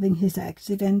having his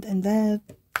accident, and that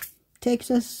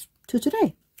takes us to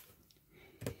today.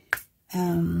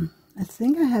 I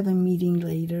think I have a meeting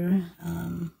later.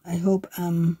 I hope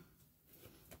I'm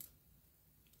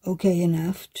okay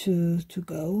enough to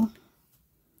go.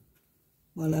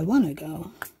 Well, I want to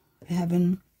go. I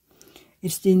haven't.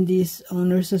 It's in this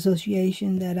owners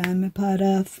association that I'm a part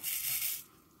of.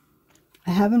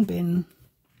 I haven't been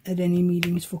at any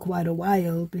meetings for quite a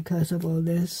while because of all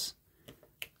this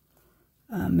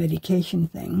medication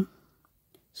thing.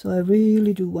 So I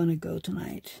really do want to go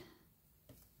tonight.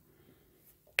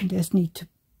 I just need to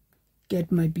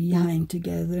get my behind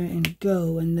together and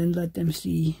go, and then let them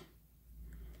see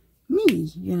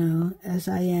me, you know, as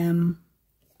I am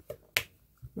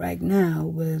right now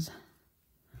with,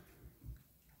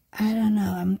 I don't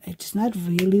know, it's not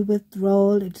really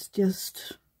withdrawal, it's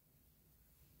just,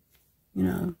 you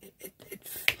know,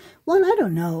 well, I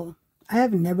don't know. I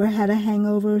have never had a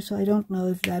hangover, so I don't know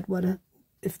if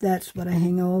that's what a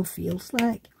hangover feels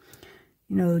like.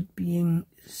 You know, being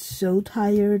so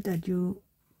tired that you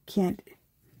can't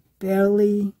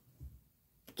barely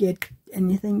get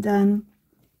anything done.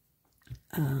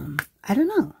 I don't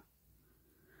know.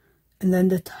 And then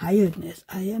the tiredness.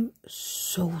 I am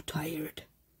so tired.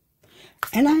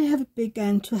 And I have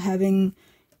begun to having,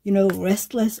 you know,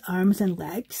 restless arms and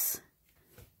legs.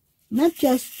 Not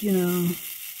just, you know,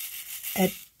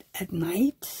 at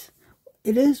night.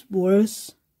 It is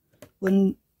worse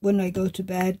when I go to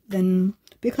bed. Then,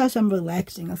 because I'm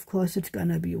relaxing, of course it's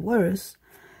gonna be worse.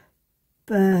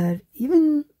 But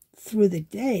even through the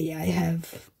day, I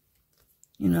have,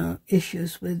 you know,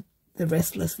 issues with the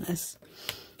restlessness.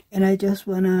 And I just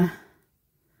wanna,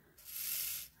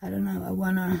 I don't know, I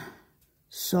wanna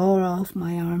saw off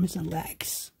my arms and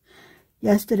legs.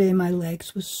 Yesterday my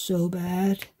legs was so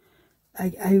bad.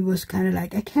 I was kind of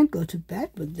like, I can't go to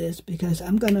bed with this because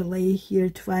I'm gonna lay here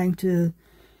trying to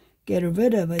get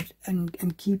rid of it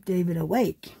and keep David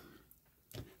awake.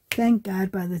 Thank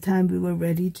God by the time we were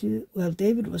ready to, well,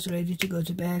 David was ready to go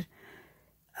to bed,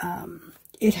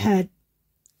 it had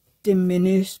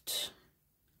diminished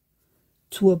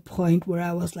to a point where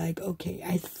I was like, okay,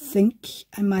 I think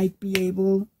I might be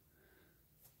able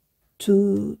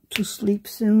to sleep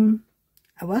soon.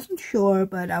 I wasn't sure,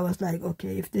 but I was like,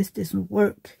 okay, if this doesn't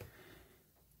work,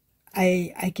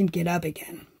 I can get up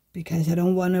again, because I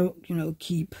don't want to, you know,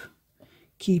 keep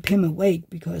him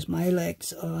awake, because my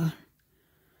legs are,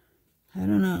 I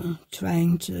don't know,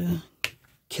 trying to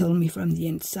kill me from the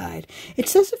inside.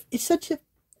 It's such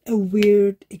a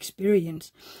weird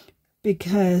experience,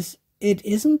 because it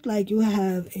isn't like you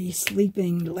have a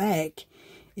sleeping leg.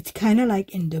 It's kind of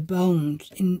like in the bones,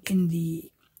 in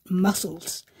the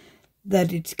muscles,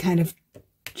 that it's kind of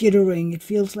jittering. It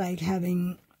feels like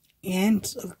having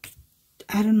ants, or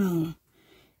I don't know.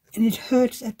 And it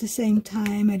hurts at the same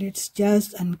time, and it's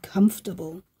just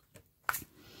uncomfortable.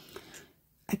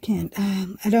 I can't,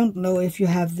 I don't know if you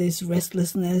have this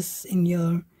restlessness in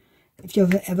your, if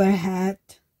you've ever had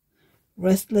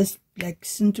restless leg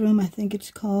syndrome, I think it's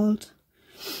called.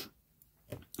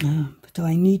 So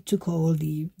I need to call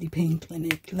the pain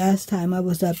clinic. Last time I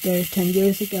was up there 10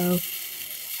 years ago,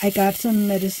 I got some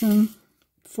medicine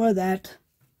for that,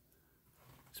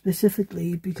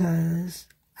 specifically because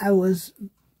I was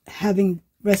having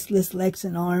restless legs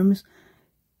and arms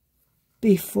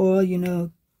before, you know,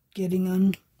 getting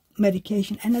on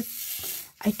medication. And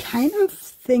I kind of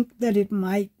think that it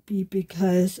might be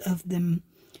because of them,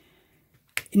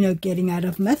 you know, getting out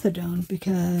of methadone,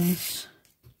 because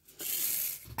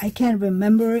I can't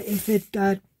remember if it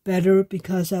got better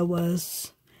because I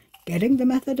was getting the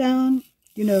methadone,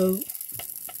 you know,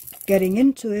 getting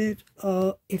into it,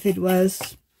 or if it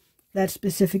was that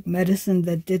specific medicine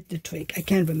that did the trick. I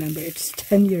can't remember. It's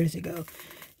 10 years ago.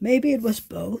 Maybe it was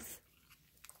both.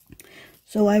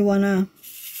 So I want to,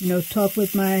 you know, talk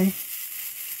with my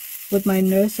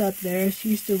nurse up there.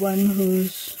 She's the one who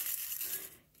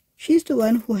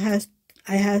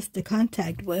I have the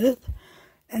contact with.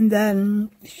 And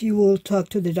then she will talk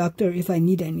to the doctor if I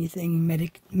need anything,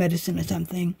 medicine or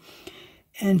something.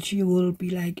 And she will be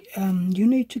like, you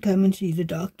need to come and see the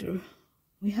doctor.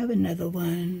 We have another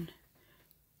one.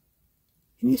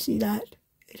 Can you see that?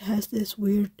 It has this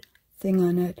weird thing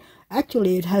on it.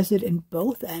 Actually, it has it in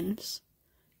both ends.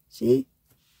 See?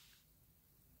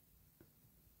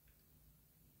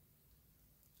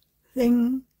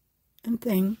 Thing and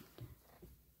thing.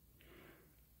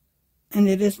 And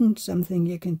it isn't something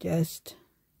you can just...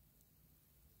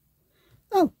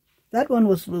 Oh, that one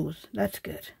was loose. That's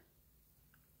good.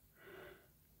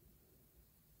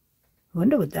 I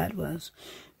wonder what that was.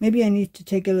 Maybe I need to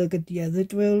take a look at the other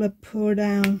drill I poured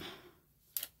down.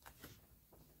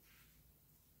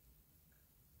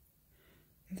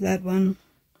 If that one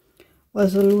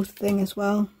was a loose thing as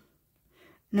well.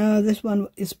 No, this one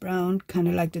is brown, kind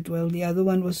of like the drill. The other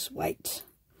one was white.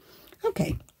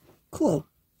 Okay, cool.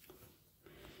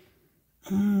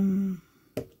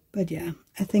 But yeah,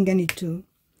 I think I need to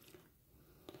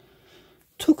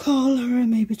call her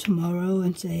maybe tomorrow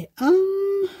and say,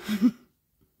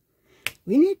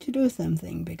 we need to do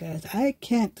something, because I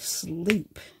can't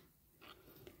sleep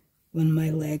when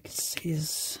my legs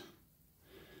is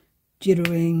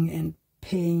jittering and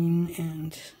pain,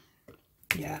 and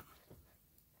yeah.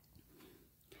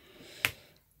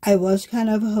 I was kind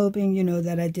of hoping, you know,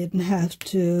 that I didn't have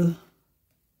to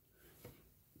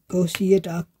go see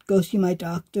my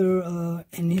doctor or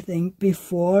anything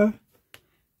before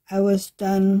I was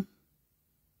done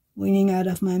weaning out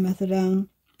of my methadone.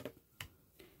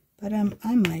 But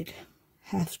I might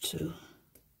have to,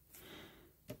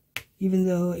 even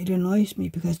though it annoys me,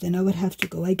 because then I would have to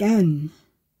go again.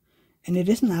 And it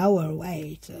is an hour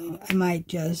away, so I might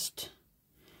just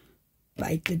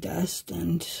bite the dust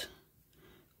and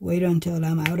wait until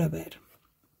I'm out of it.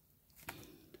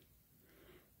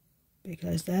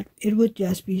 Because it would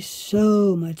just be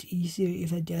so much easier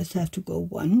if I just have to go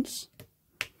once.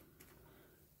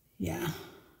 Yeah.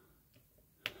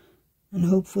 And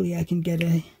hopefully I can get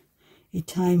a a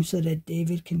time so that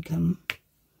David can come,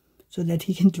 so that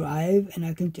he can drive and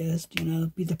I can just, you know,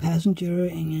 be the passenger.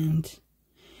 And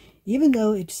even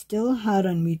though it's still hard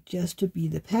on me just to be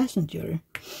the passenger,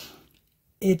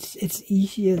 it's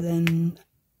easier than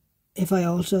if I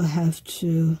also have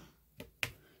to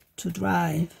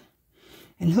drive.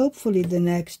 And hopefully the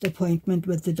next appointment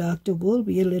with the doctor will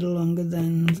be a little longer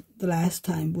than the last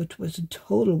time, which was a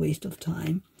total waste of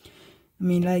time. I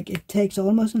mean, like, it takes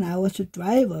almost an hour to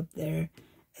drive up there.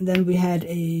 And then we had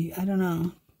a, I don't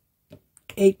know,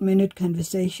 8-minute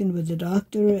conversation with the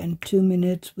doctor and 2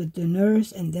 minutes with the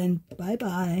nurse, and then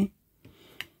bye-bye.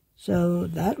 So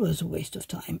that was a waste of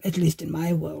time, at least in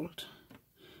my world.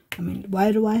 I mean,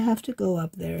 why do I have to go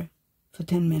up there for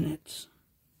 10 minutes?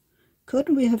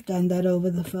 Couldn't we have done that over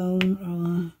the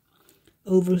phone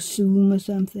or over Zoom or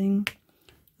something?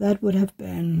 That would have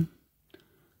been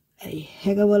a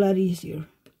heck of a lot easier.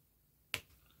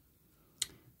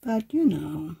 But, you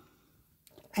know,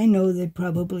 I know they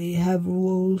probably have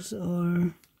rules,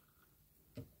 or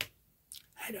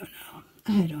I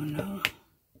don't know.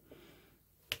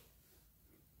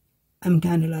 I'm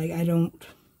kind of like, I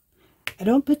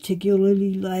don't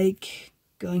particularly like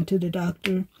going to the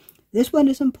doctor. This one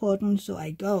is important, so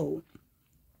I go.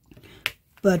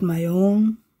 But my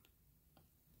own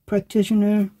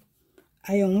practitioner,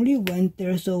 I only went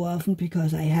there so often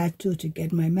because I had to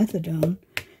get my methadone.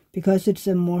 Because it's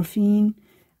a morphine,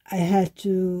 I had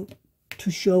to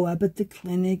show up at the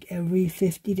clinic every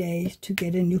 50 days to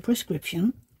get a new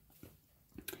prescription.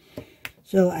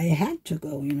 So I had to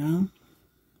go, you know.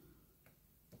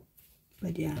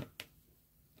 But yeah.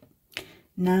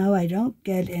 Now I don't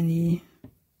get any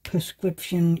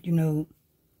prescription, you know,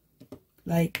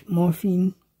 like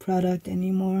morphine product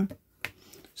anymore.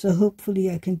 So hopefully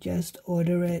I can just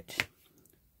order it,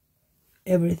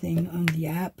 everything on the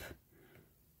app.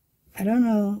 I don't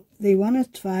know, they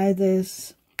want to try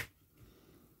this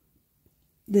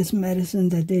medicine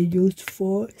that they used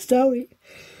for, sorry,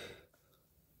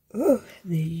 oh,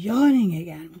 they're yawning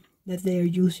again, that they are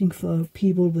using for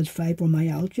people with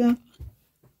fibromyalgia.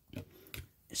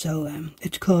 So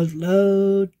it's called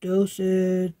low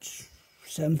dosage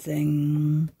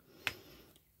something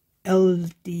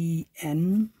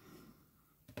LDN.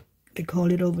 They call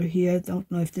it over here.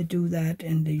 Don't know if they do that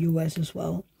in the US as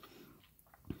well.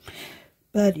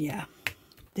 But yeah,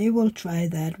 they will try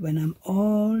that when I'm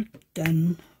all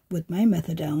done with my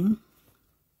methadone.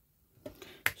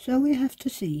 So we have to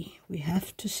see. We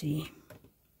have to see.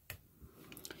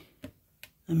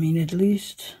 I mean, at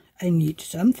least I need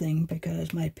something,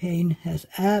 because my pain has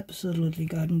absolutely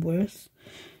gotten worse.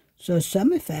 So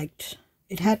some effect,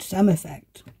 it had some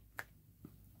effect,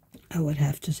 I would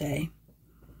have to say.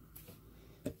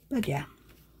 But yeah,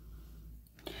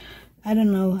 I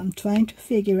don't know, I'm trying to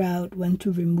figure out when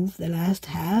to remove the last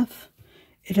half.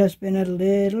 It has been a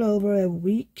little over a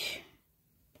week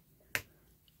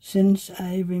since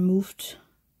I removed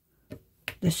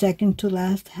the second to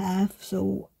last half,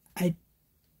 so I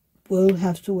will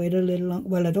have to wait a little long.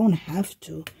 Well, I don't have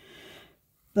to,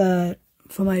 but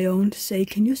for my own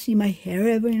sake. Can you see my hair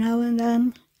every now and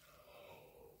then?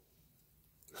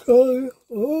 Sorry.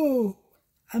 Oh,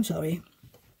 I'm sorry.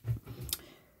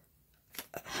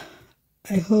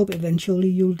 I hope eventually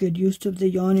you'll get used to the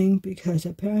yawning, because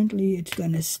apparently it's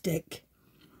gonna stick.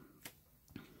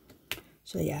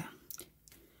 So yeah.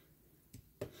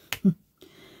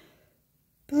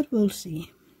 But we'll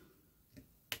see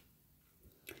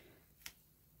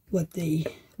what the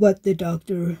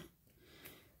doctor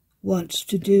wants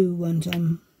to do once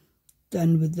I'm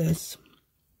done with this.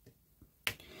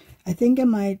 I think I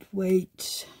might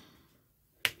wait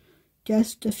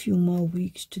just a few more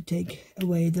weeks to take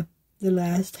away the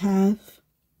last half.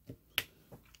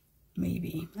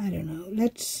 Maybe. I don't know.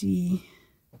 Let's see.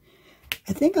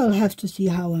 I think I'll have to see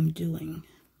how I'm doing.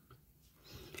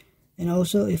 And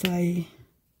also if I...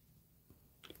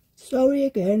 Sorry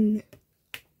again.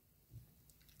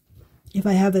 If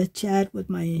I have a chat with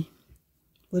my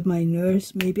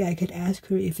nurse, maybe I could ask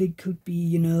her if it could be,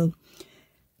 you know,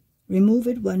 remove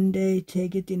it one day,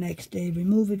 take it the next day,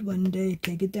 remove it one day,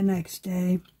 take it the next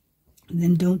day, and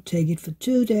then don't take it for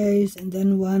 2 days, and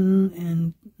then one,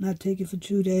 and not take it for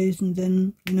 2 days, and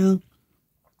then, you know,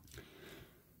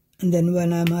 and then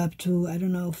when I'm up to, I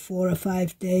don't know, 4 or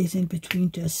 5 days in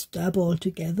between, just stop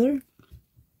altogether.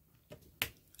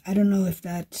 I don't know if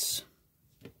that's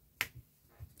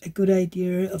a good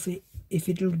idea, if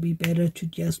it'll be better to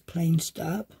just plain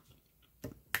stop.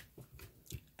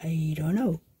 I don't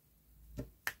know.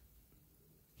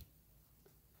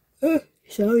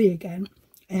 Sorry again.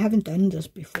 I haven't done this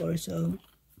before, so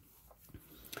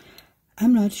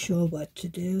I'm not sure what to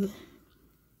do.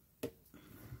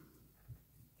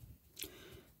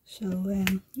 So,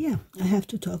 yeah, I have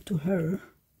to talk to her.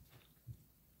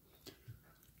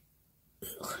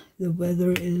 Ugh, the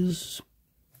weather is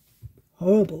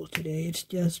horrible today. It's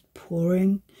just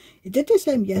pouring. It did the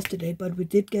same yesterday, but we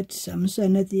did get some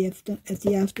sun at the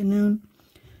afternoon.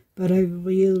 But I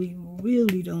really,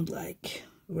 really don't like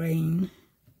rain.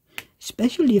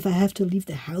 Especially if I have to leave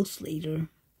the house later.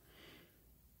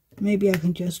 Maybe I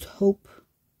can just hope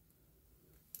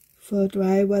for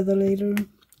dry weather later.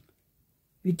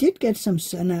 We did get some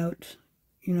sun out,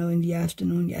 you know, in the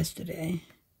afternoon yesterday.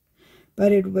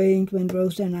 But it rained when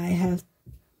Rosa and I had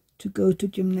to go to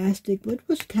gymnastics, which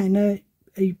was kind of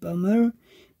a bummer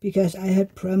because I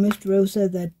had promised Rosa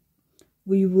that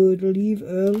we would leave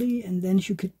early and then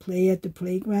she could play at the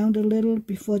playground a little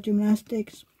before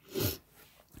gymnastics.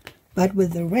 But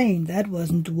with the rain, that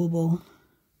wasn't doable.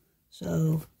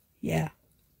 So, yeah.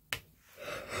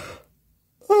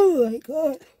 Oh my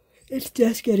God. It's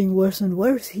just getting worse and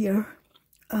worse here.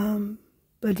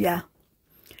 But yeah.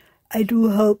 I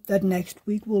do hope that next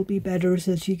week will be better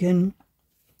so she can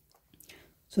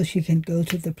go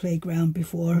to the playground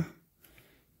before.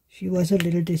 She was a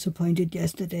little disappointed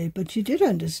yesterday, but she did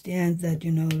understand that,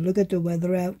 you know, look at the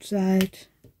weather outside.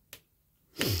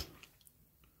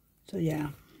 So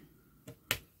yeah.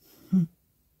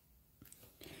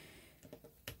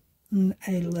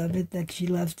 I love it that she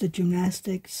loves the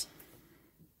gymnastics.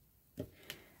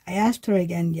 I asked her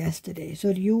again yesterday,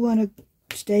 so do you want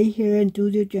to stay here and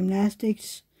do the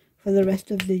gymnastics for the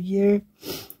rest of the year?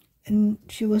 And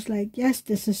she was like, yes,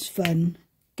 this is fun.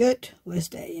 Good, we're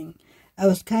staying. I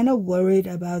was kind of worried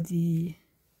about the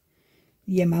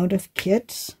amount of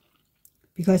kids,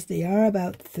 because they are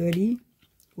about 30,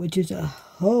 which is a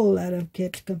whole lot of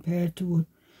kids compared to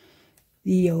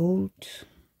the old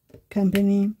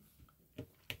company.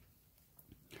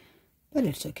 But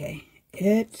it's okay.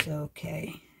 It's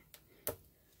okay.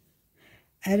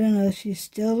 I don't know, she's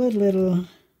still a little...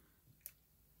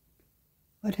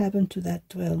 What happened to that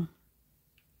drill?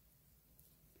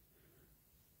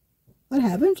 What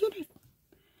happened to it?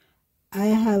 I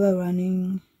have a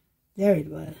running... There it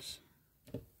was.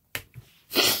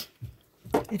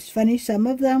 It's funny, some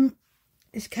of them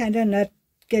is kind of not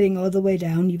getting all the way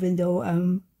down, even though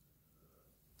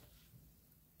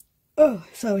oh,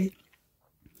 sorry.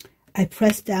 I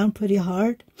pressed down pretty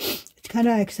hard. It's kind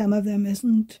of like some of them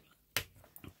isn't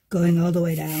going all the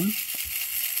way down.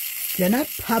 They're not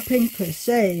popping per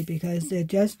se, because they're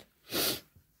just,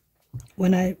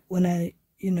 when I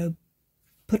you know,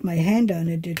 put my hand on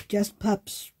it, it just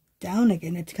pops down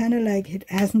again. It's kind of like it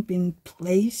hasn't been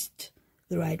placed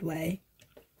the right way.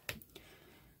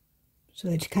 So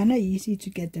it's kind of easy to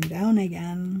get them down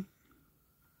again.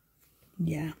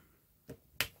 Yeah.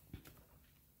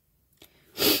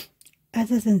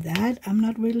 Other than that, I'm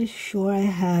not really sure I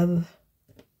have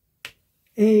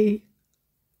a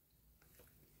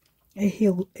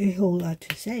whole lot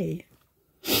to say.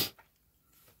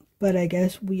 But I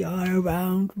guess we are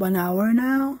around 1 hour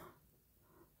now.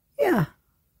 Yeah,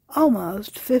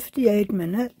 almost 58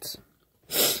 minutes.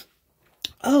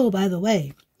 Oh, by the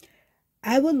way,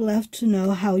 I would love to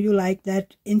know how you like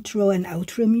that intro and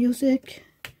outro music.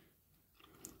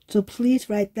 So please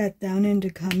write that down in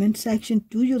the comment section.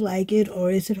 Do you like it,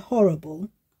 or is it horrible?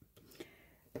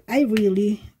 I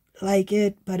really like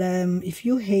it, but if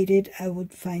you hate it, I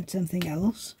would find something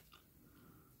else.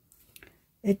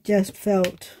 It just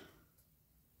felt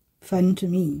fun to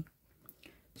me.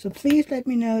 So please let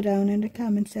me know down in the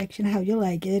comment section how you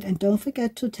like it, and don't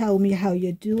forget to tell me how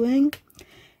you're doing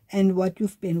and what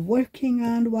you've been working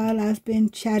on while I've been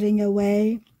chatting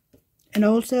away. And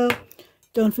also,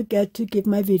 don't forget to give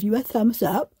my video a thumbs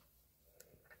up.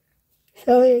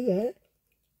 Sorry again.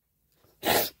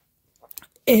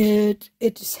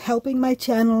 It's helping my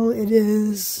channel. It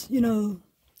is, you know,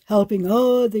 helping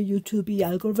all the YouTube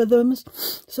algorithms.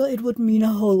 So it would mean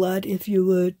a whole lot if you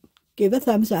would give a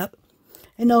thumbs up.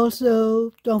 And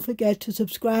also, don't forget to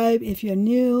subscribe if you're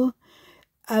new.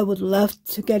 I would love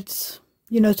to get,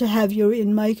 you know, to have you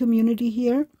in my community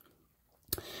here.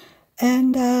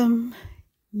 And,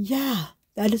 yeah,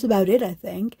 that is about it, I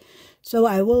think. So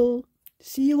I will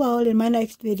see you all in my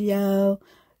next video.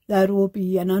 That will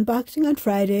be an unboxing on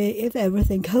Friday, if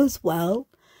everything goes well.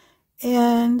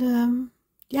 And,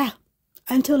 yeah,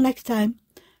 until next time.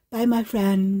 Bye, my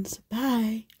friends.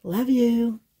 Bye. Love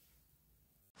you.